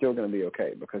wins, he's still going to be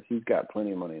okay because he's got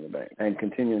plenty of money in the bank and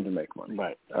continuing to make money.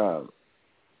 Right.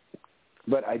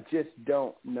 But I just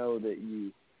don't know that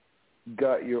you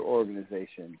gut your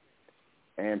organization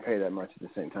and pay that much at the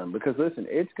same time. Because, listen,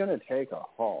 it's going to take a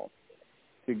haul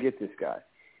to get this guy.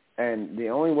 And the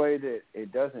only way that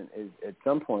it doesn't is at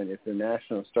some point if the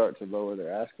Nationals start to lower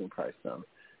their asking price some.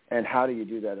 And how do you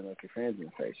do that and look your fans in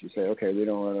the face? You say, okay, we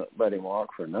don't want to let him walk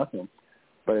for nothing.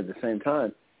 But at the same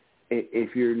time,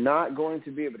 if you're not going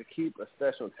to be able to keep a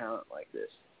special talent like this,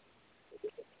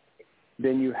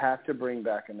 then you have to bring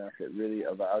back enough that really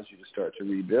allows you to start to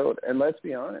rebuild. And let's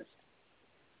be honest,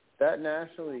 that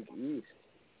National League East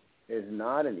is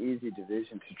not an easy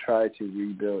division to try to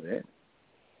rebuild in.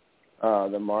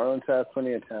 The Marlins have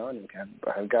plenty of talent and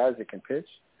have guys that can pitch.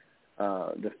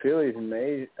 The Phillies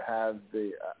may have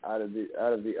out of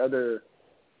the other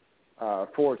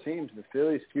four teams, the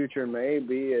Phillies' future may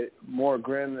be more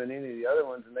grim than any of the other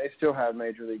ones, and they still have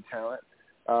major league talent.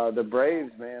 The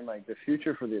Braves, man, like the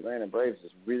future for the Atlanta Braves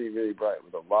is really, really bright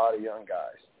with a lot of young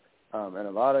guys, and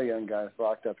a lot of young guys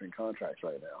locked up in contracts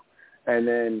right now. And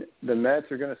then the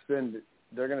Mets are going to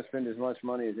spend as much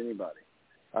money as anybody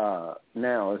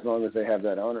now, as long as they have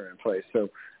that owner in place. So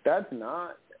that's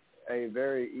not a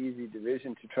very easy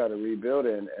division to try to rebuild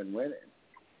in and win in.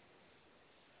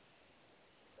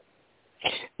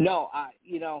 No,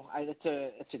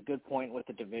 it's a good point with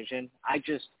the division. I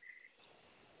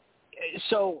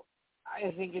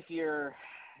think if you're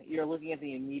looking at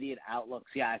the immediate outlooks,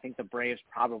 I think the Braves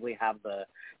probably have the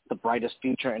brightest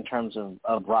future in terms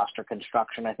of roster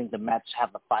construction. I think the Mets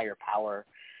have the firepower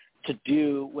to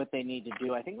do what they need to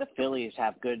do. I think the Phillies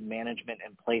have good management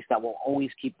in place that will always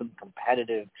keep them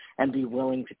competitive and be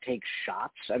willing to take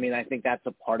shots. I mean, I think that's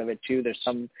a part of it too. There's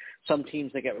some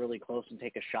teams that get really close and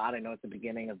take a shot. I know at the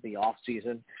beginning of the off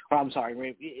season, or I'm sorry,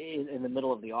 in the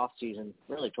middle of the off season,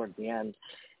 really towards the end,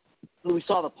 we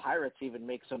saw the Pirates even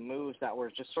make some moves that were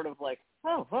just sort of like,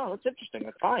 oh, well, that's interesting.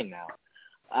 They're fine now.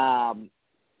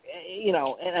 And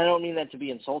I don't mean that to be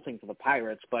insulting to the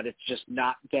Pirates, but it's just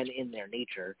not been in their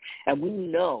nature. And we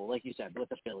know, like you said, what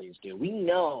the Phillies do. We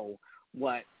know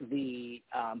what the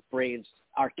Braves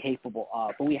are capable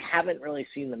of, but we haven't really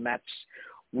seen the Mets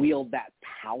wield that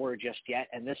power just yet,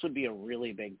 and this would be a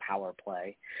really big power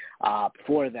play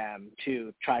for them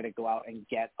to try to go out and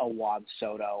get a Juan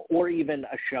Soto or even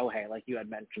a Shohei, like you had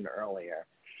mentioned earlier.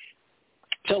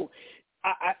 So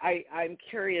I'm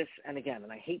curious, and again,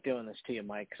 and I hate doing this to you,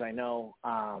 Mike, because I know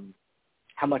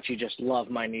how much you just love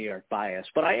my New York bias,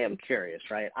 but I am curious,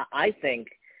 right? I think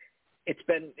it's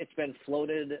been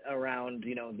floated around,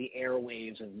 the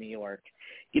airwaves of New York.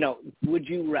 Would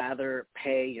you rather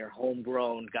pay your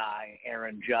homegrown guy,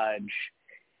 Aaron Judge,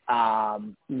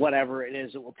 whatever it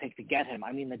is it will take to get him?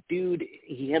 I mean, the dude,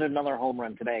 he hit another home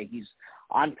run today. He's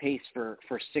on pace for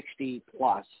 60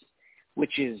 plus.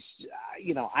 Which is,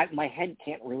 my head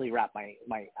can't really wrap I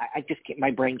just can't, my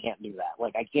brain can't do that.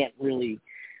 Like, I can't really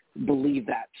believe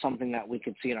that's something that we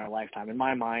could see in our lifetime. In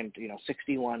my mind,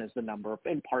 61 is the number,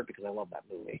 in part because I love that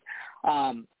movie.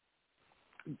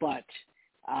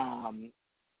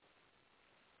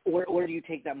 Or do you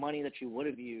take that money that you would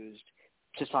have used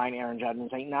to sign Aaron Judge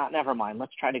and say, never mind,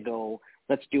 let's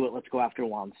do it, let's go after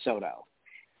Juan Soto.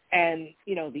 And,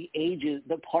 the age is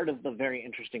the part of the very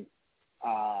interesting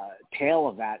tale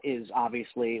of that is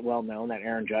obviously well known that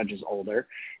Aaron Judge is older.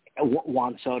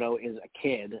 Juan Soto is a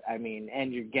kid. I mean,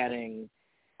 and you're getting,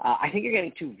 I think you're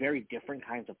getting two very different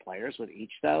kinds of players with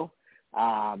each though.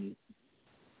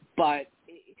 But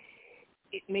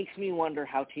it makes me wonder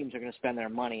how teams are going to spend their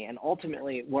money. And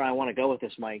ultimately where I want to go with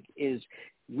this, Mike, is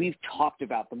we've talked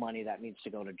about the money that needs to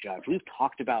go to Judge. We've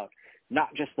talked about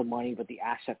not just the money, but the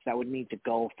assets that would need to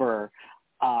go for,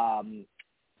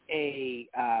 a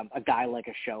guy like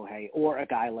a Shohei or a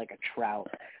guy like a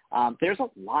Trout. There's a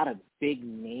lot of big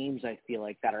names, I feel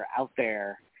like, that are out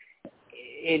there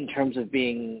in terms of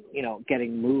being,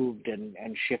 getting moved and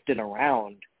shifted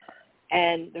around.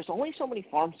 And there's only so many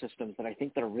farm systems that I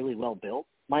think that are really well built,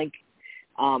 Mike.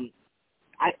 Do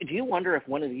you wonder if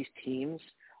one of these teams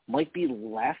might be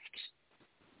left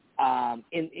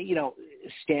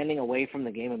standing away from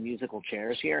the game of musical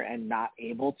chairs here and not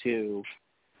able to,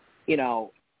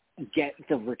 get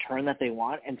the return that they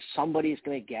want, and somebody's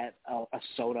going to get a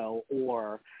Soto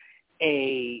or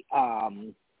even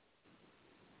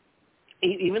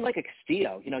like a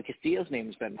Castillo. Castillo's name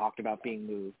has been talked about being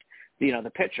moved,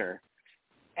 the pitcher.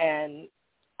 And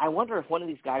I wonder if one of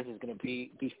these guys is going to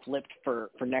be flipped for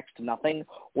next to nothing,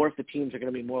 or if the teams are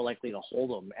going to be more likely to hold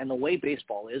them. And the way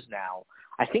baseball is now,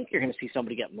 I think you're going to see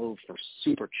somebody get moved for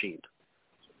super cheap.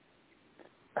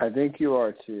 I think you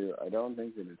are too. I don't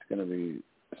think that it's going to be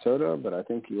Soto, but I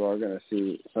think you are going to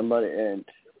see somebody. And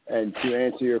to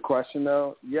answer your question,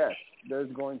 though, yes,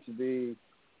 there's going to be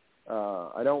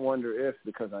I don't wonder if,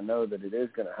 because I know that it is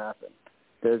going to happen.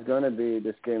 There's going to be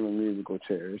this game of musical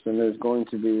chairs, and there's going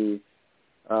to be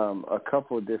a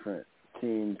couple of different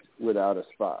teams without a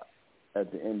spot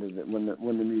at the end of it when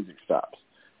the music stops.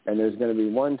 And there's going to be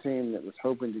one team that was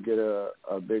hoping to get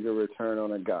a bigger return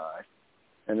on a guy,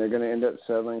 and they're going to end up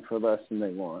settling for less than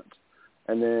they want.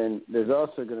 And then there's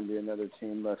also going to be another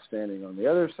team left standing on the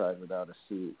other side without a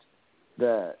seat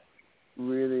that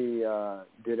really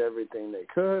did everything they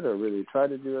could, or really tried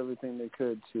to do everything they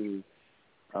could to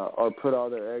or put all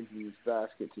their eggs in this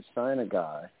basket to sign a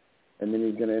guy, and then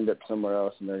he's going to end up somewhere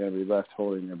else, and they're going to be left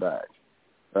holding their bag,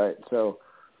 right? So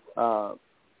I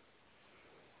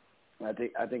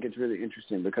think it's really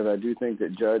interesting, because I do think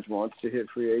that Judge wants to hit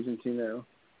free agency now.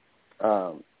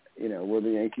 Will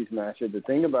the Yankees match it? The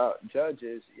thing about Judge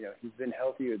is, he's been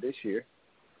healthier this year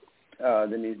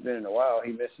than he's been in a while.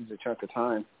 He misses a chunk of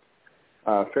time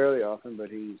fairly often, but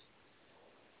he's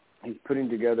putting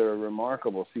together a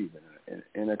remarkable season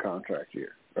in a contract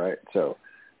year, right? So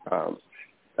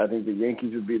I think the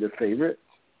Yankees would be the favorite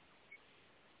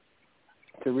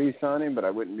to re-sign him, but I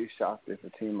wouldn't be shocked if a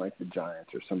team like the Giants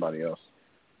or somebody else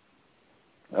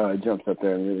jumps up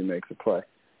there and really makes a play,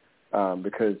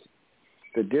 because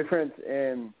the difference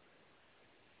in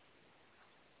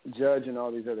Judge and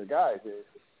all these other guys is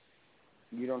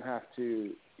you don't have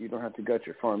to gut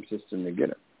your farm system to get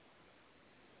him.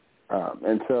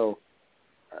 And so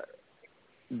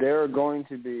there are going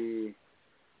to be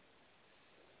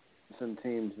some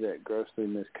teams that grossly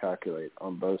miscalculate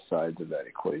on both sides of that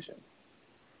equation.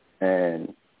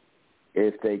 And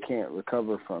if they can't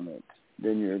recover from it,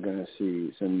 then you're going to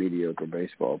see some mediocre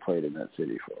baseball played in that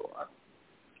city for a while.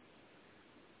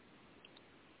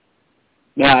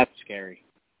 Yeah, that's scary.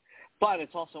 But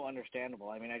it's also understandable.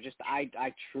 I mean,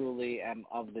 I truly am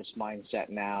of this mindset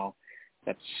now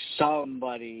that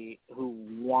somebody who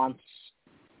wants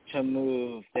to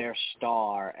move their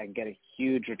star and get a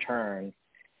huge return,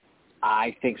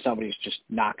 I think somebody's just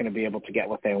not going to be able to get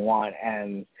what they want,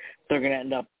 and they're going to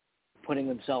end up putting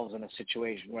themselves in a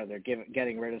situation where they're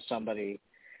getting rid of somebody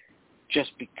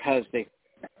just because they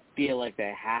feel like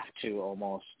they have to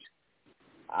almost.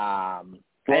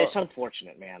 It's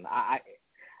unfortunate, man. I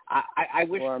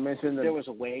wish there was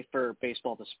a way for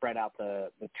baseball to spread out the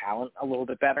talent a little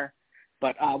bit better.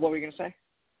 But what were you going to say?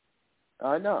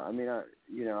 No, I mean,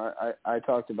 I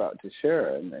talked about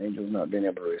Teixeira and the Angels not being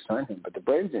able to re-sign him, but the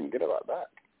Braves didn't get a lot back.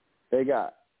 They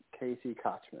got Casey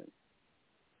Kochman,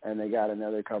 and they got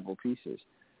another couple pieces,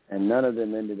 and none of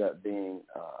them ended up being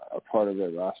a part of their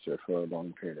roster for a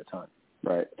long period of time,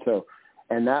 right? So,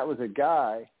 and that was a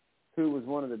guy who was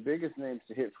one of the biggest names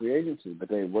to hit free agency, but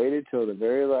they waited till the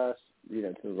very last,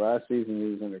 to the last season he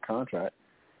was under contract,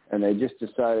 and they just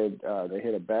decided they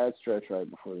hit a bad stretch right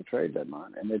before the trade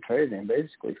deadline, and they traded him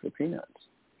basically for peanuts.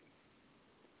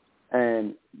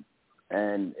 And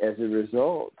as a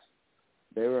result,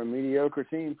 they were a mediocre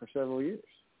team for several years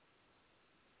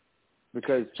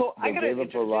because they gave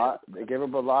up a lot. They gave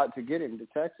up a lot to get him to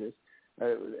Texas,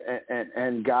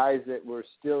 and guys that were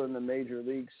still in the major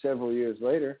leagues several years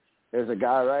later. There's a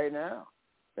guy right now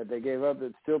that they gave up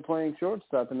that's still playing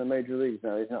shortstop in the major leagues.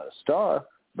 Now, he's not a star,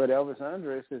 but Elvis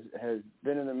Andrus has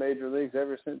been in the major leagues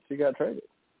ever since he got traded.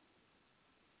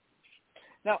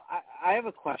 Now, I have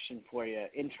a question for you.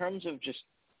 In terms of just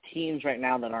teams right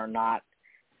now that are not,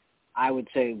 I would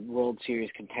say, World Series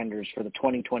contenders for the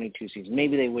 2022 season,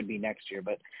 maybe they would be next year,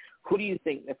 but who do you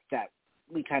think that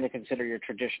we kind of consider your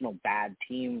traditional bad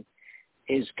team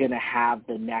is going to have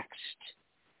the next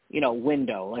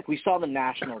window? Like we saw the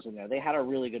Nationals in there. They had a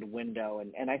really good window,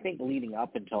 and I think leading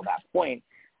up until that point,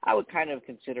 I would kind of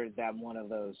consider them one of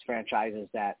those franchises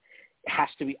that has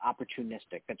to be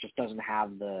opportunistic, that just doesn't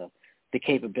have the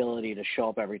capability to show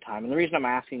up every time. And the reason I'm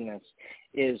asking this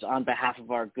is on behalf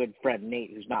of our good friend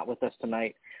Nate, who's not with us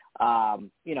tonight.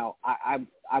 I'm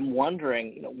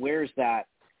wondering,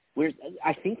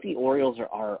 I think the Orioles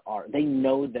are they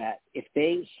know that if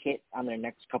they hit on their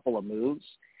next couple of moves,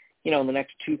 in the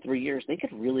next 2-3 years, they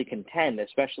could really contend,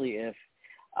 especially if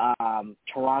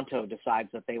Toronto decides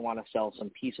that they want to sell some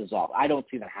pieces off. I don't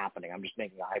see that happening. I'm just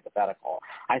making a hypothetical.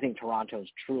 I think Toronto's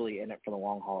truly in it for the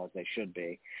long haul, as they should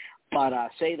be. But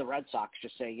say the Red Sox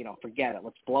just say, forget it.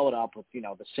 Let's blow it up.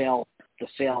 The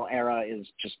sale era is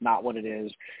just not what it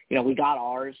is. We got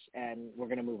ours, and we're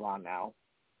going to move on now.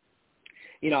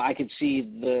 I could see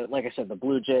like I said, the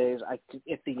Blue Jays.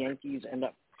 If the Yankees end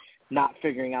up not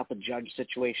figuring out the Judge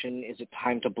situation, is it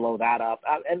time to blow that up?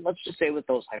 And let's just say with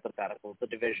those hypotheticals, the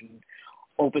division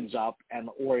opens up and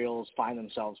the Orioles find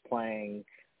themselves playing,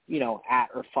 at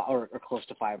or close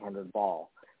to 500 ball.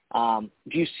 Do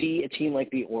you see a team like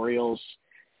the Orioles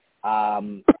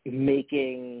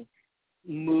making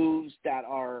moves that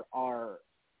are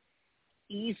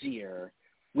easier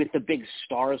with the big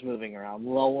stars moving around,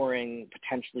 lowering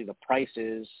potentially the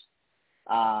prices,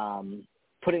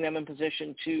 putting them in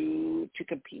position to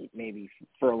compete maybe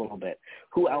for a little bit?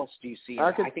 Who else do you see?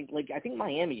 I think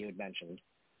Miami you had mentioned.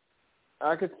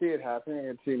 I could see it happening. I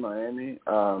could see Miami.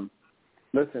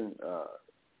 Listen,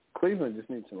 Cleveland just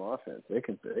needs some offense. They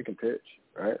can pitch,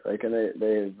 right? And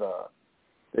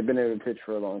they've been able to pitch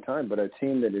for a long time, but a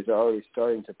team that is already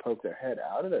starting to poke their head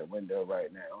out of that window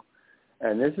right now.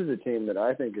 And this is a team that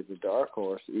I think is a dark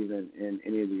horse even in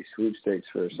any of these sweepstakes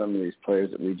for some of these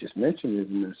players that we just mentioned is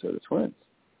the Minnesota Twins.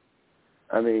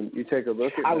 I mean, you take a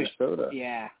look at Minnesota.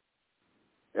 Yeah.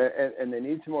 And they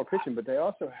need some more pitching, but they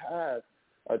also have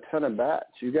a ton of bats.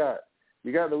 You got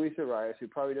Luis Arias, who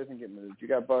probably doesn't get moved. You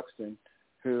got Buxton,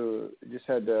 who just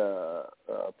had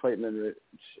platelet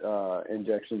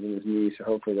injections in his knee, so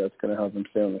hopefully that's going to help him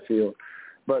stay on the field.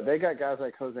 But they got guys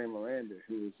like Jose Miranda,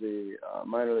 who was the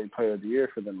minor league player of the year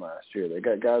for them last year. They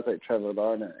got guys like Trevor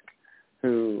Larnach,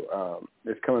 who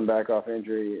is coming back off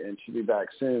injury and should be back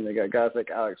soon. They got guys like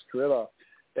Alex Kirilloff.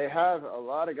 They have a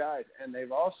lot of guys, and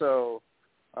they've also,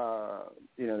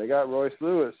 they got Royce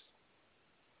Lewis,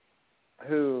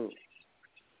 who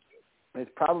is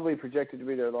probably projected to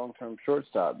be their long-term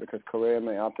shortstop because Correa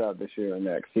may opt out this year or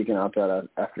next. He can opt out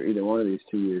after either one of these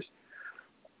 2 years,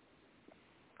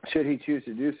 should he choose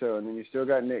to do so. And then you still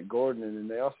got Nick Gordon, and then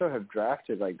they also have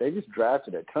drafted, they just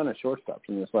drafted a ton of shortstops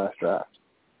in this last draft.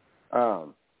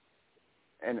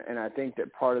 And I think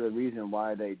that part of the reason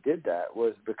why they did that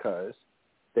was because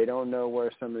they don't know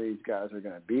where some of these guys are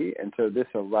going to be, and so this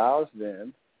allows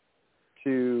them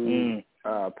to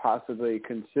possibly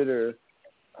consider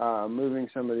moving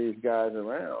some of these guys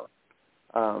around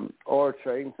or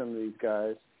trading some of these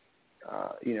guys,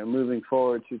 moving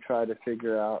forward to try to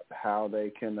figure out how they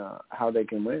can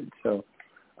win. So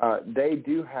they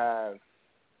do have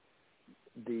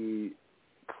the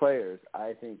players,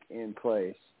 I think, in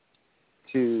place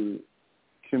to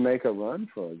make a run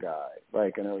for a guy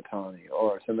like an Ohtani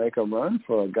or to make a run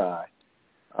for a guy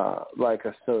like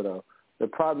a Soto. The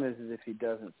problem is if he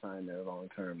doesn't sign there long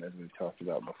term, as we've talked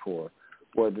about before,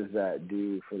 what does that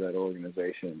do for that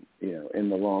organization, in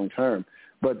the long term?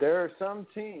 But there are some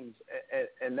teams,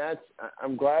 and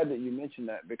I'm glad that you mentioned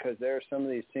that because there are some of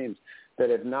these teams that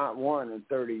have not won in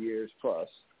 30 years plus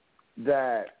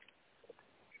that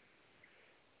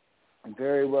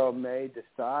very well may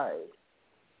decide,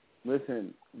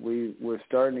 listen, we're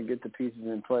starting to get the pieces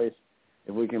in place.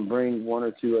 If we can bring one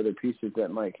or two other pieces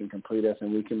that can complete us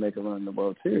and we can make a run in the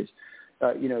World Series.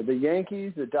 The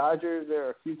Yankees, the Dodgers, there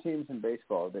are a few teams in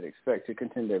baseball that expect to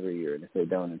contend every year, and if they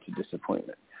don't, it's a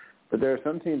disappointment. But there are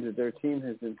some teams that their team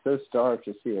has been so starved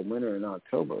to see a winner in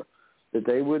October that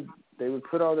they would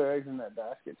put all their eggs in that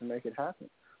basket to make it happen.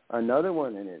 Another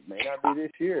one, and it may not be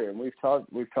this year, and we've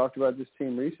talked about this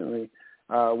team recently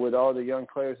with all the young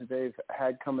players that they've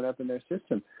had coming up in their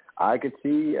system. I could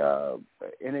see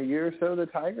in a year or so the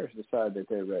Tigers decide that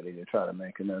they're ready to try to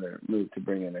make another move to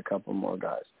bring in a couple more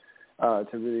guys. To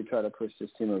really try to push this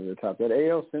team over the top. That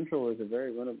AL Central is a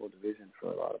very winnable division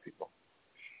for a lot of people.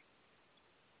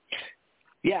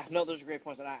 Yeah, no, those are great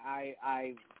points. And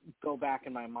I go back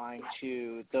in my mind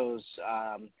to those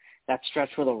that stretch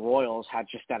where the Royals had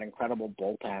just that incredible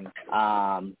bullpen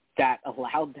that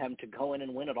allowed them to go in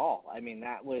and win it all. I mean,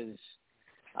 that was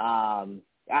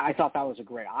I thought that was a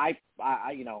great. I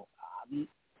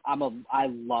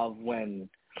love when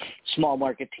small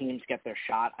market teams get their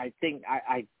shot. I think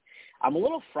I'm a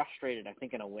little frustrated, I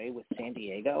think, in a way with San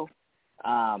Diego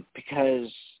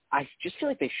because I just feel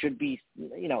like they should be,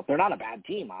 they're not a bad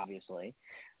team, obviously,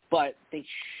 but they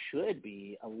should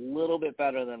be a little bit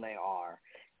better than they are.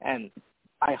 And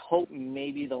I hope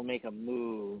maybe they'll make a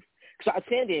move. Because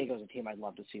San Diego's a team I'd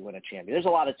love to see win a champion. There's a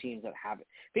lot of teams that have it.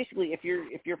 Basically, if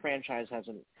your franchise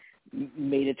hasn't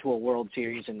made it to a World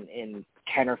Series in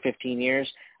 10 or 15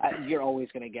 years, I'm always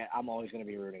going to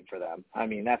be rooting for them. I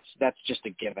mean, that's just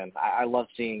a given. I love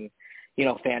seeing,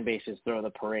 fan bases throw the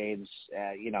parades,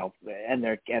 and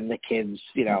the kids,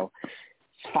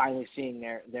 finally seeing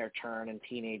their turn, and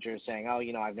teenagers saying, oh,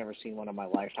 I've never seen one in my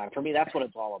lifetime. For me, that's what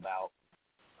it's all about.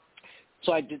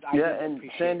 So I did and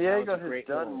appreciate San Diego has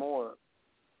done move. more.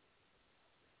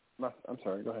 I'm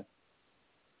sorry, go ahead.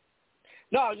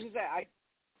 No, I was just saying,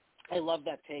 I love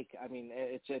that take. I mean,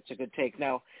 it's a good take.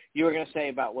 Now, you were going to say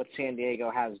about what San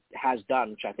Diego has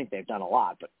done, which I think they've done a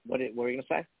lot. But what were you going to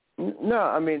say? No,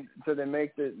 I mean, so they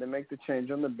make the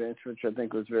change on the bench, which I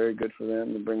think was very good for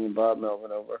them, and bringing Bob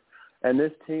Melvin over. And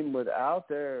this team, without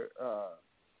their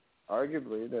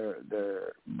arguably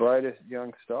their brightest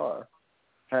young star,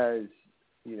 has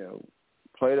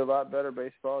played a lot better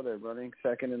baseball. They're running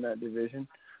second in that division.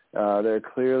 They're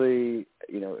clearly,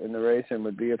 in the race and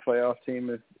would be a playoff team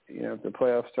if the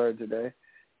playoffs started today.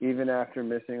 Even after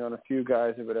missing on a few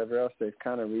guys or whatever else, they've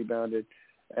kind of rebounded,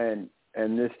 and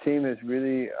this team has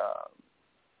really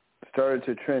started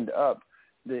to trend up.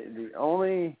 The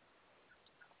only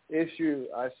issue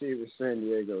I see with San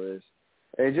Diego is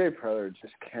A.J. Preller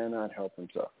just cannot help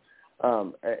himself.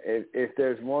 If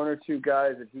there's one or two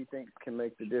guys that he thinks can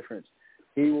make the difference,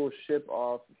 he will ship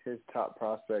off his top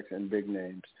prospects and big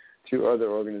names to other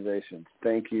organizations.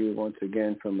 Thank you once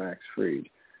again for Max Fried.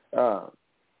 That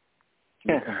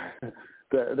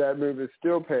move is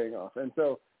still paying off. And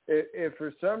so if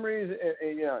for some reason,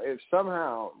 if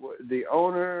somehow the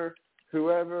owner,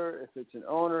 whoever, if it's an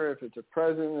owner, if it's a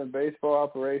president of baseball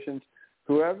operations,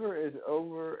 whoever is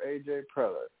over A.J.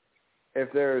 Preller,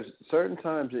 if there's certain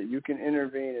times that you can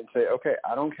intervene and say, okay,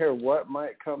 I don't care what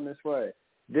might come this way,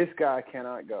 this guy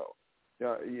cannot go.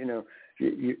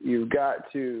 You've got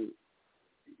to.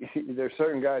 There's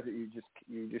certain guys that you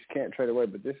just can't trade away,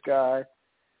 but this guy,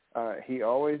 he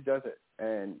always does it,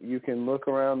 and you can look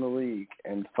around the league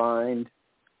and find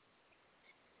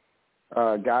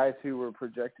guys who were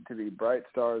projected to be bright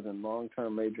stars and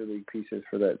long-term major league pieces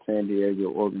for that San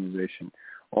Diego organization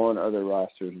on other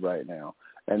rosters right now.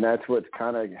 And that's what's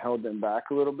kind of held them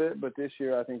back a little bit. But this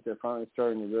year I think they're finally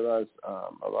starting to realize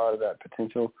a lot of that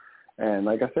potential. And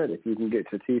like I said, if you can get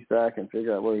Tatis back and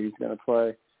figure out where he's going to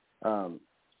play,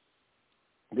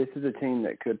 this is a team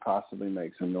that could possibly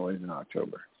make some noise in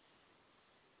October.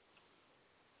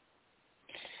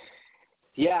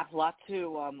 Yeah, a lot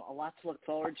to look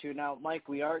forward to. Now, Mike,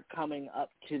 we are coming up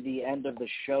to the end of the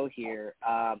show here,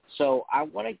 so I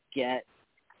want to get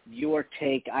your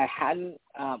take.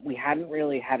 We hadn't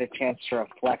really had a chance to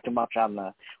reflect much on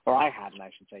I hadn't, I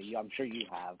should say. I'm sure you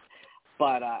have,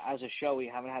 but as a show, we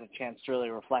haven't had a chance to really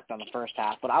reflect on the first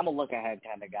half. But I'm a look ahead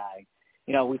kind of guy.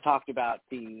 We talked about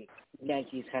the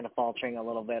Yankees kind of faltering a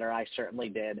little bit, or I certainly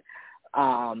did.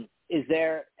 Is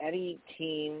there any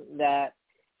team that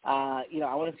I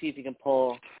want to see if you can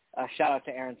pull a shout out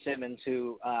to Aaron Simmons,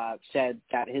 who said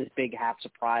that his big half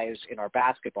surprise in our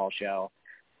basketball show.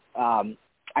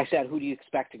 I said, who do you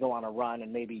expect to go on a run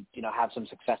and maybe, have some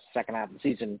success the second half of the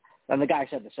season? And the guy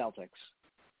said the Celtics.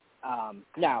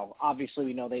 Now, obviously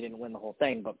we know they didn't win the whole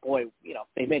thing, but boy,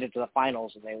 they made it to the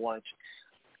finals and they weren't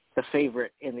the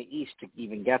favorite in the East to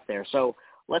even get there. So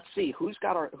let's see who's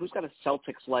got a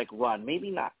Celtics-like run.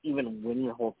 Maybe not even win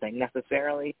the whole thing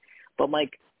necessarily, but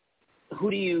Mike, who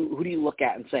do you look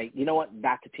at and say, you know what,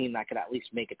 that's a team that could at least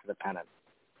make it to the pennant?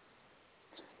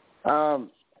 I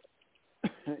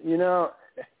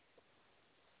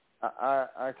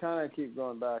kind of keep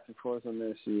going back and forth on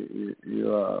this.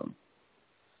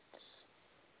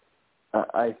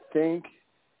 I think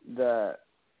that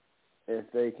if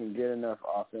they can get enough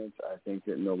offense, I think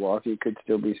that Milwaukee could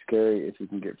still be scary if you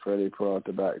can get Freddie Peralta at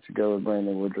the back to go with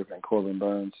Brandon Woodruff and Corbin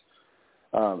Burns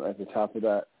at the top of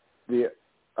that. The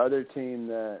other team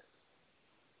that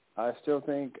I still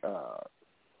think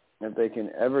if they can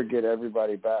ever get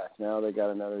everybody back, now they got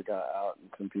another guy out and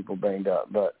some people banged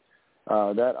up, but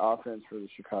that offense for the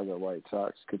Chicago White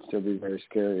Sox could still be very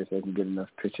scary if they can get enough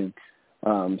pitching.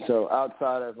 So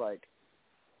outside of like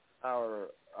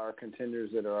our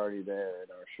contenders that are already there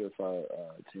and our surefire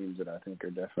teams that I think are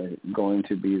definitely going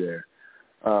to be there,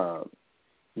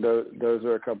 those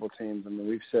are a couple teams. I mean,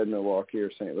 we've said Milwaukee or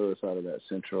St. Louis out of that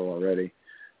Central already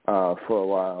for a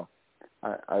while.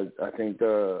 I think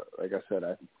like I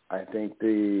said, I think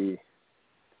the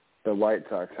White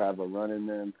Sox have a run in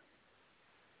them,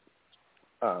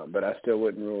 but I still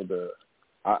wouldn't rule the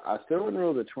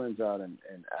Twins out and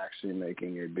actually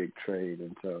making a big trade.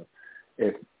 And so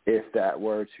if that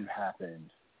were to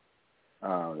happen,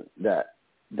 that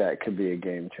could be a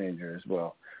game changer as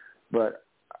well. But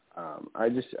I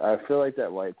feel like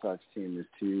that White Sox team is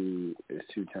too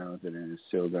talented and is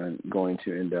still going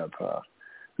to end up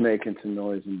making some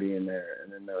noise and being there.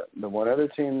 And then the one other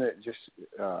team that just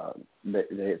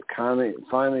they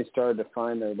finally started to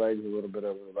find their legs a little bit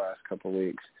over the last couple of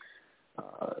weeks.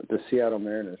 The Seattle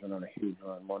Mariners went on a huge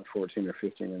run, won 14 or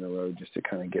 15 in a row just to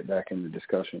kind of get back in the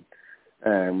discussion.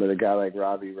 And with a guy like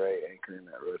Robbie Ray anchoring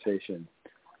that rotation,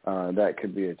 that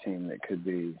could be a team that could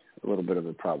be a little bit of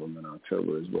a problem in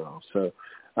October as well. So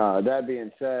that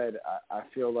being said, I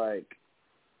feel like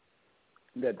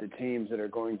that the teams that are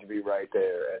going to be right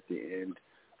there at the end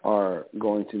are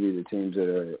going to be the teams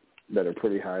that are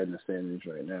pretty high in the standings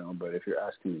right now. But if you're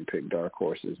asking me to pick dark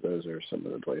horses, those are some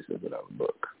of the places that I would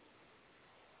look.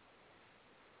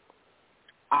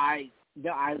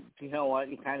 You know what?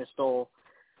 You kind of stole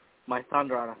my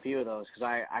thunder on a few of those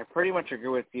because I pretty much agree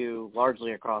with you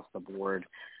largely across the board.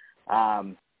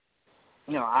 I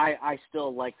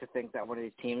still like to think that one of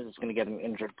these teams is going to get an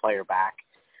injured player back.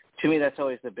 To me, that's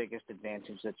always the biggest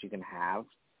advantage that you can have,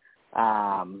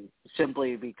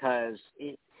 simply because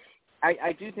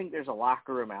I do think there's a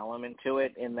locker room element to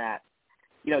it in that,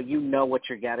 you know what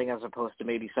you're getting as opposed to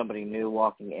maybe somebody new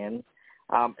walking in.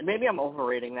 And maybe I'm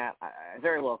overrating that. I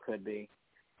very well could be.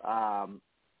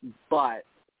 But,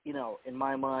 in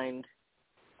my mind,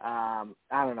 I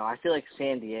don't know. I feel like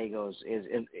San Diego's is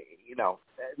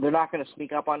they're not going to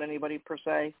sneak up on anybody per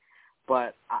se,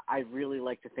 but I really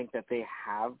like to think that they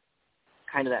have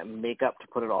kind of that makeup to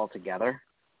put it all together.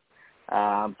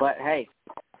 But, hey,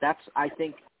 that's, I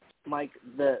think, Mike,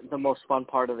 the most fun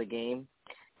part of the game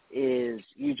is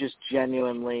you just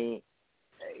genuinely,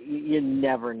 you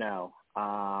never know.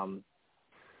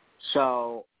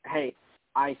 So, hey,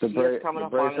 I see us coming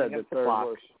up on against the clock.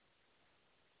 Worst.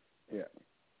 Yeah.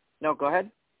 No, go ahead.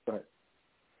 Go ahead.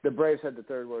 The Braves had the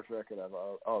third worst record of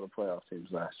all the playoff teams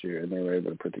last year, and they were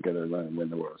able to put together a run and win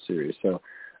the World Series. So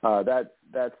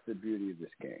that's the beauty of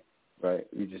this game, right?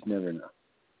 You just never know.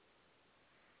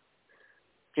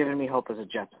 Giving me hope as a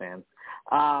Jets fan.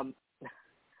 All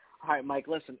right, Mike.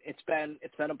 Listen, it's been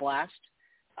a blast.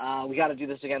 We got to do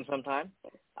this again sometime.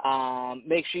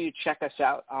 Make sure you check us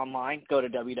out online. Go to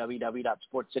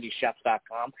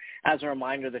www.sportscitychefs.com. As a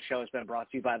reminder, the show has been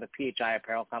brought to you by the PHI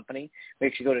Apparel Company.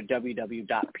 Make sure you go to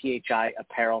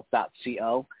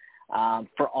www.phiapparel.co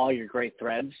for all your great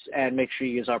threads. And make sure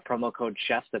you use our promo code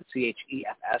CHEFS, that's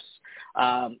CHEFS.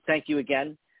 Thank you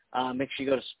again. Make sure you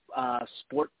go to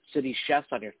Sport City Chefs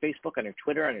on your Facebook, on your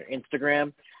Twitter, on your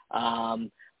Instagram.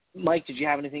 Mike, did you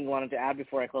have anything you wanted to add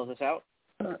before I close this out?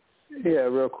 Yeah,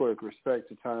 real quick. Respect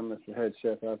to Thomas, the head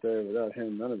chef out there. Without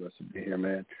him, none of us would be here,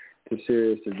 man. To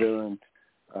Sirius, to Dylan,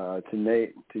 to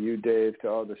Nate, to you, Dave, to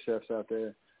all the chefs out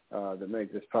there that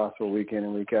make this possible week in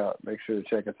and week out. Make sure to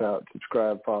check us out,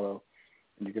 subscribe, follow.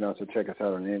 And you can also check us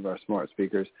out on any of our smart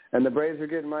speakers. And the Braves are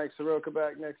getting Mike Soroka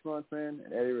back next month, man.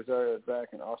 And Eddie Rosario is back.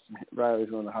 And Austin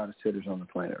Riley's one of the hottest hitters on the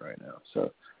planet right now.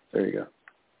 So there you go.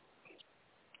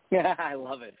 Yeah, I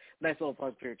love it. Nice little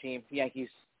plug for your team. Yankees,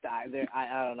 I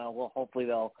don't know. Well, hopefully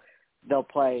they'll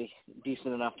play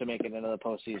decent enough to make it into the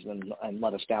postseason and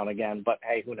let us down again. But,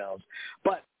 hey, who knows?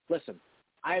 But, listen,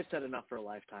 I have said enough for a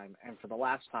lifetime. And for the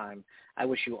last time, I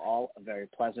wish you all a very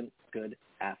pleasant, good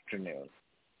afternoon.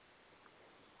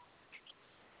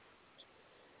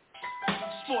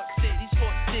 Sports City, chefs,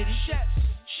 Sports City, chefs,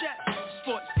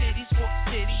 Sports City,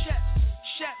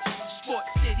 chefs, Sports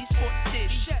City,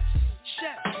 chefs.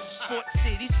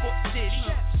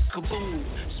 Kaboom,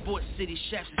 Sports City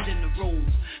Chefs is in the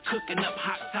room, cooking up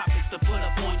hot topics to put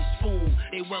up on your spoon.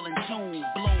 They well in tune,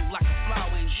 bloom like a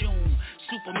flower in June.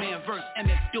 Superman versus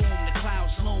MF Doom, the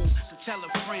clouds loom. So tell a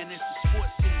friend it's the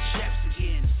Sports City Chefs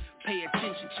again. Pay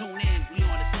attention, tune in, we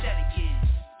on the set again.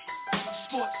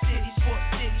 Sports City,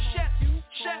 chefs,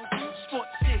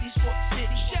 Sports City,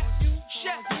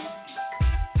 chefs,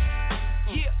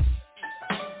 yeah.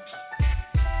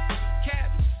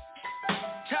 Cats,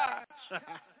 Taj.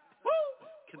 Woo!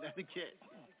 Connecticut.